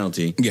paid your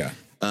penalty. Yeah.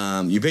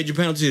 You paid your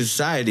penalty to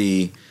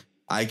society.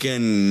 I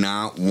can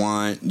not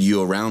want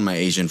you around my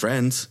Asian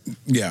friends.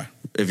 Yeah.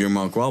 If you're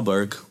Mark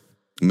Wahlberg,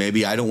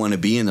 maybe I don't want to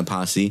be in the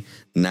posse,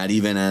 not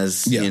even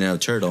as,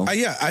 Turtle.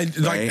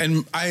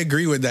 And I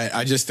agree with that.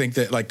 I just think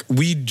that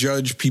we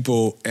judge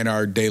people in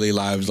our daily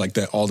lives like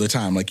that all the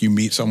time. Like you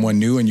meet someone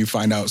new and you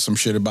find out some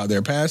shit about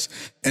their past,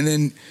 and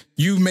then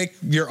you make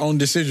your own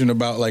decision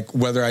about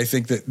whether I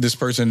think that this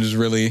person is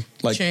really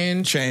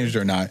changed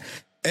or not.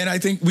 And I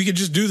think we could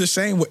just do the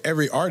same with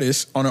every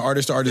artist on an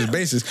artist-to-artist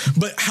basis.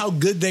 But how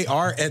good they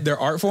are at their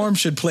art form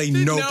should play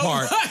no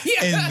part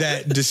in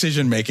that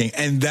decision-making.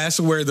 And that's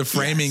where the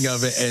framing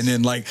of it, and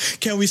then,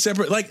 can we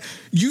separate?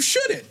 You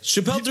shouldn't.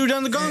 Chappelle threw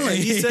down the gauntlet.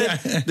 He said,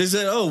 they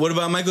said, oh, what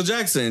about Michael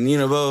Jackson?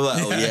 Blah, blah, blah.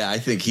 Oh, yeah, I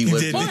think he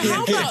was. Well,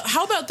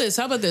 how about this?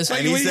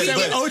 And he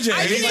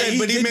said,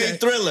 but he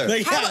made Thriller.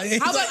 How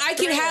about I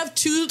can have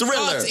two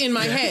thoughts in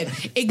my head?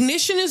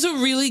 Ignition is a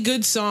really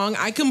good song.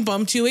 I can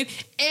bump to it.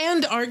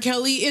 And R.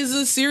 Kelly is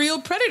a serial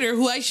predator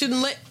who I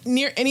shouldn't let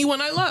near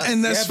anyone I love.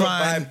 And that's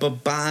fine.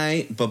 But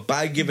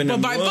by giving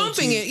him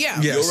bumping it,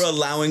 you're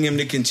allowing him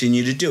to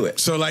continue to do it.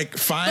 So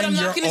find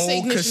your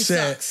old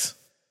cassette.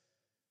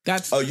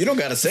 That's you don't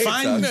gotta say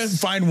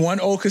find one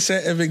old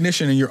cassette of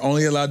Ignition, and you're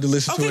only allowed to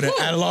listen to it in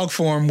analog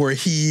form where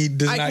he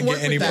does not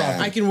get any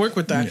profit. I can work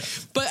with that,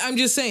 but I'm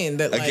just saying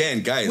that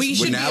again, guys, we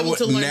should be able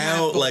to learn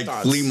now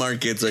flea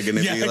markets are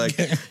gonna be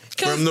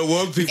from the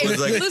woke people.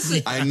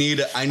 It's I need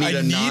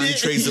a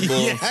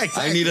non-traceable.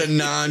 I need a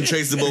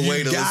non-traceable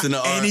way to listen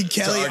to any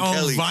Kelly on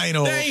Kelly.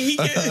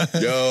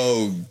 Vinyl.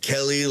 Yo,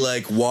 Kelly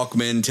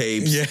Walkman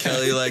tapes. Yeah.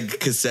 Kelly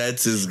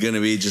cassettes is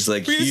gonna be just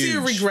huge. We see a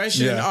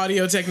regression in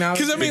audio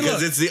technology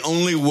because it's the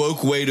only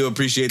woke way to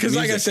appreciate the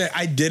music. Because, like I said,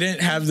 I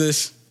didn't have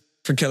this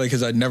for Kelly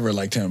because I never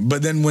liked him.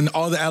 But then when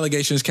all the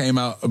allegations came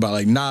out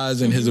about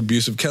Nas and his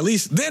abuse of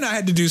Khalees, then I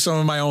had to do some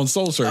of my own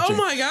soul searching. Oh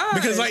my God.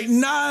 Because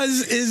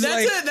Nas is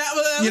that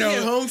was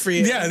hit home for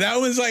you. Yeah,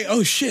 that was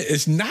oh shit,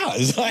 it's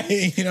Nas.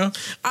 I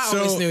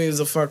always knew he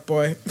was a fuck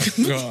boy.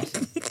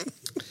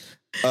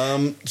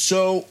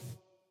 So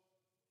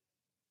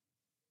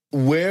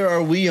where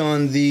are we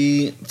on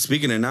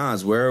speaking of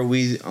Nas, where are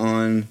we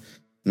on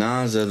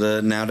Nas are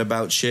the not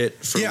about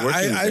shit for Yeah,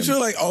 working with I him. feel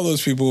like all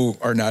those people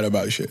are not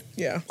about shit.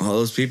 Yeah. All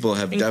those people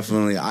have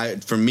definitely,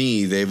 for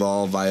me, they've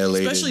all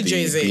violated. Especially the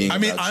Jay-Z. being I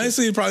mean, about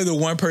honestly, probably the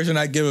one person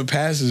I'd give a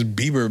pass is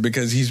Bieber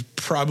because he's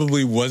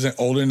probably wasn't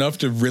old enough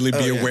to really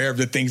be aware of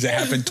the things that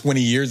happened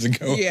 20 years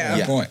ago. Yeah. At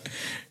that point.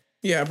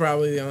 Yeah,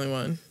 probably the only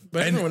one.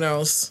 But everyone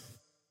else,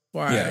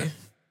 why? Yeah.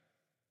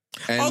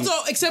 And Also,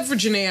 except for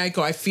Jhené Aiko,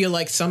 I feel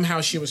like somehow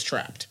she was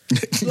trapped.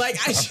 Like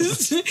I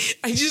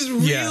just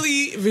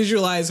really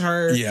visualize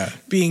her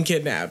being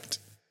kidnapped.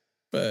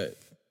 But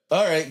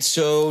all right,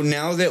 so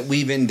now that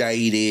we've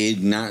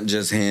indicted not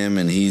just him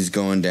and he's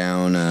going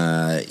down,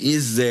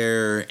 is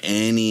there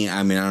any?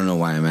 I mean, I don't know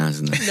why I'm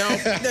asking this. no,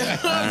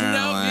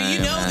 you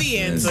know the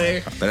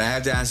answer. But I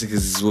have to ask it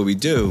because this is what we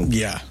do.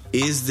 Yeah.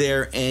 Is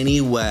there any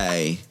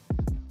way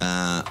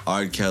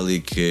R. Kelly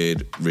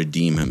could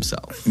redeem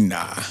himself?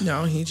 Nah.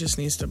 No, he just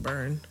needs to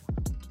burn.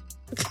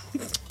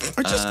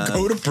 Or just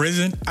go to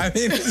prison. I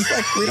mean, it's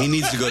like He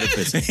needs to go to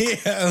prison.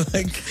 yeah,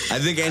 like I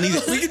think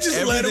we could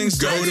just let him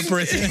go to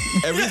prison.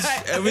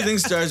 Everything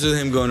starts with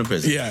him going to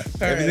prison. Yeah.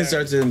 Everything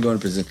starts with him going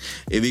to prison.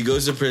 If he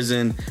goes to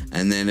prison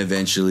and then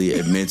eventually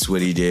admits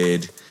what he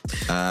did,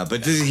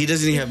 but he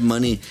doesn't even have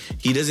money.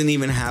 He doesn't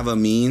even have a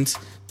means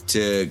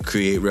to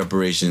create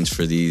reparations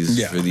for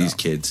these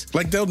kids.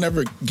 Like they'll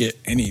never get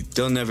any.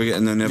 They'll never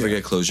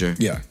get closure.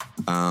 Yeah.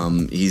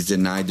 He's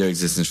denied their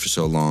existence for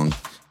so long.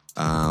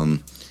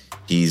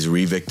 He's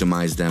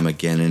re-victimized them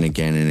again and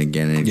again and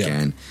again and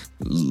again.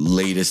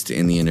 Latest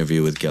in the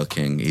interview with Gayle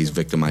King, he's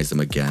victimized them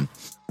again.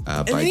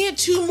 And then he had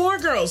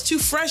two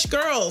fresh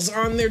girls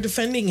on there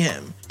defending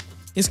him.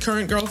 His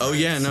current girlfriend. Oh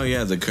yeah, no,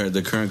 yeah. The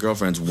current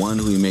girlfriend's one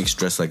who he makes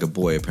dress like a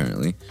boy.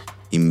 Apparently,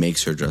 he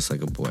makes her dress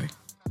like a boy.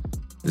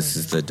 This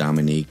is the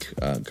Dominique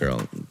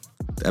girl,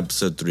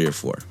 episode 3 or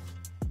 4.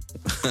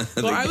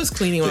 Well, I was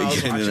cleaning while I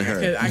was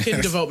watching. I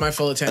couldn't devote my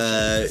full attention.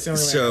 That's the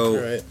only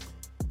way I got through it.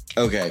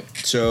 Okay,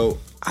 so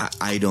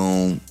I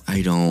don't.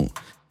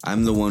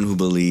 I'm the one who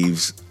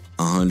believes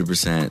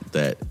 100%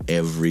 that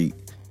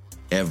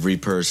every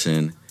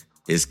person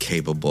is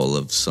capable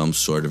of some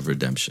sort of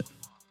redemption.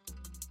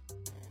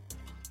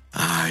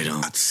 I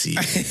don't see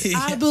it.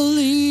 I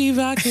believe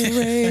I can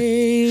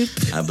rape.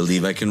 I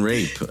believe I can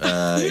rape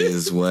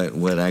is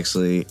what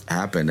actually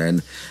happened,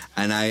 and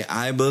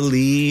I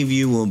believe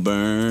you will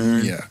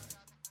burn. Yeah.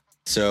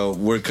 So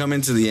we're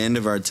coming to the end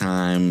of our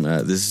time.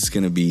 This is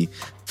going to be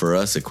for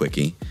us a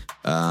quickie.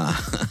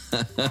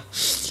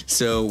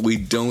 So we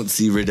don't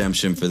see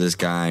redemption for this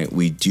guy.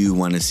 We do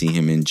want to see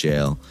him in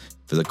jail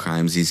for the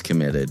crimes he's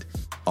committed.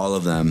 All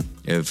of them.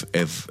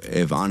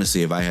 If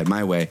honestly, if I had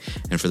my way,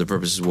 and for the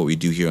purposes of what we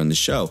do here on the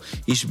show,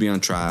 he should be on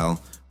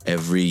trial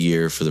every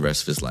year for the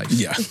rest of his life.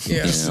 Yeah.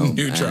 Yeah. You know,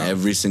 New trial.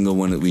 every single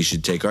one that we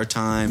should take our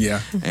time.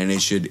 Yeah. And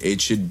it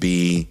should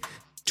be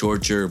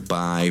torture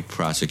by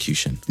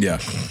prosecution. Yeah.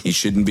 He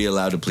shouldn't be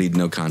allowed to plead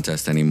no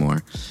contest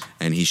anymore,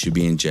 and he should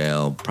be in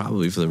jail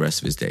probably for the rest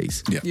of his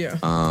days. Yeah. Yeah.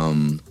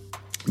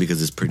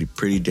 Because it's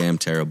pretty damn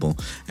terrible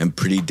and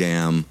pretty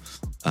damn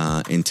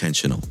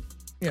intentional.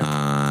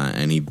 Yeah.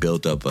 And he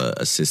built up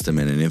a system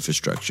and an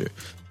infrastructure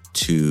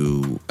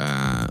to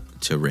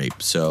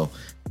rape. So,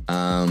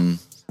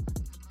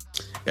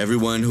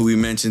 everyone who we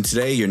mentioned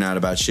today, you're not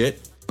about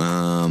shit.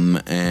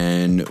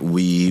 And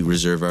we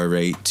reserve our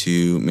right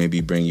to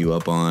maybe bring you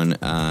up on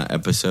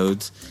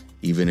episodes,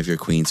 even if you're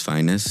Queen's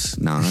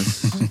finest,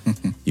 Nas.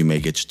 You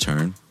may get your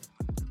turn.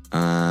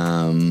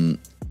 And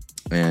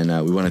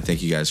we want to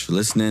thank you guys for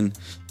listening.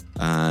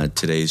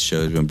 Today's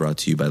show has been brought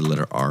to you by the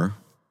letter R.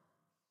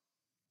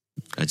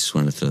 I just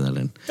wanted to throw that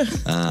in.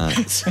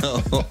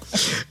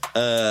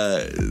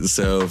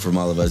 So from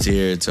all of us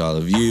here to all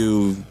of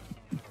you,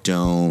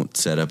 don't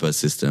set up a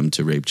system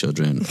to rape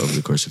children over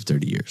the course of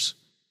 30 years.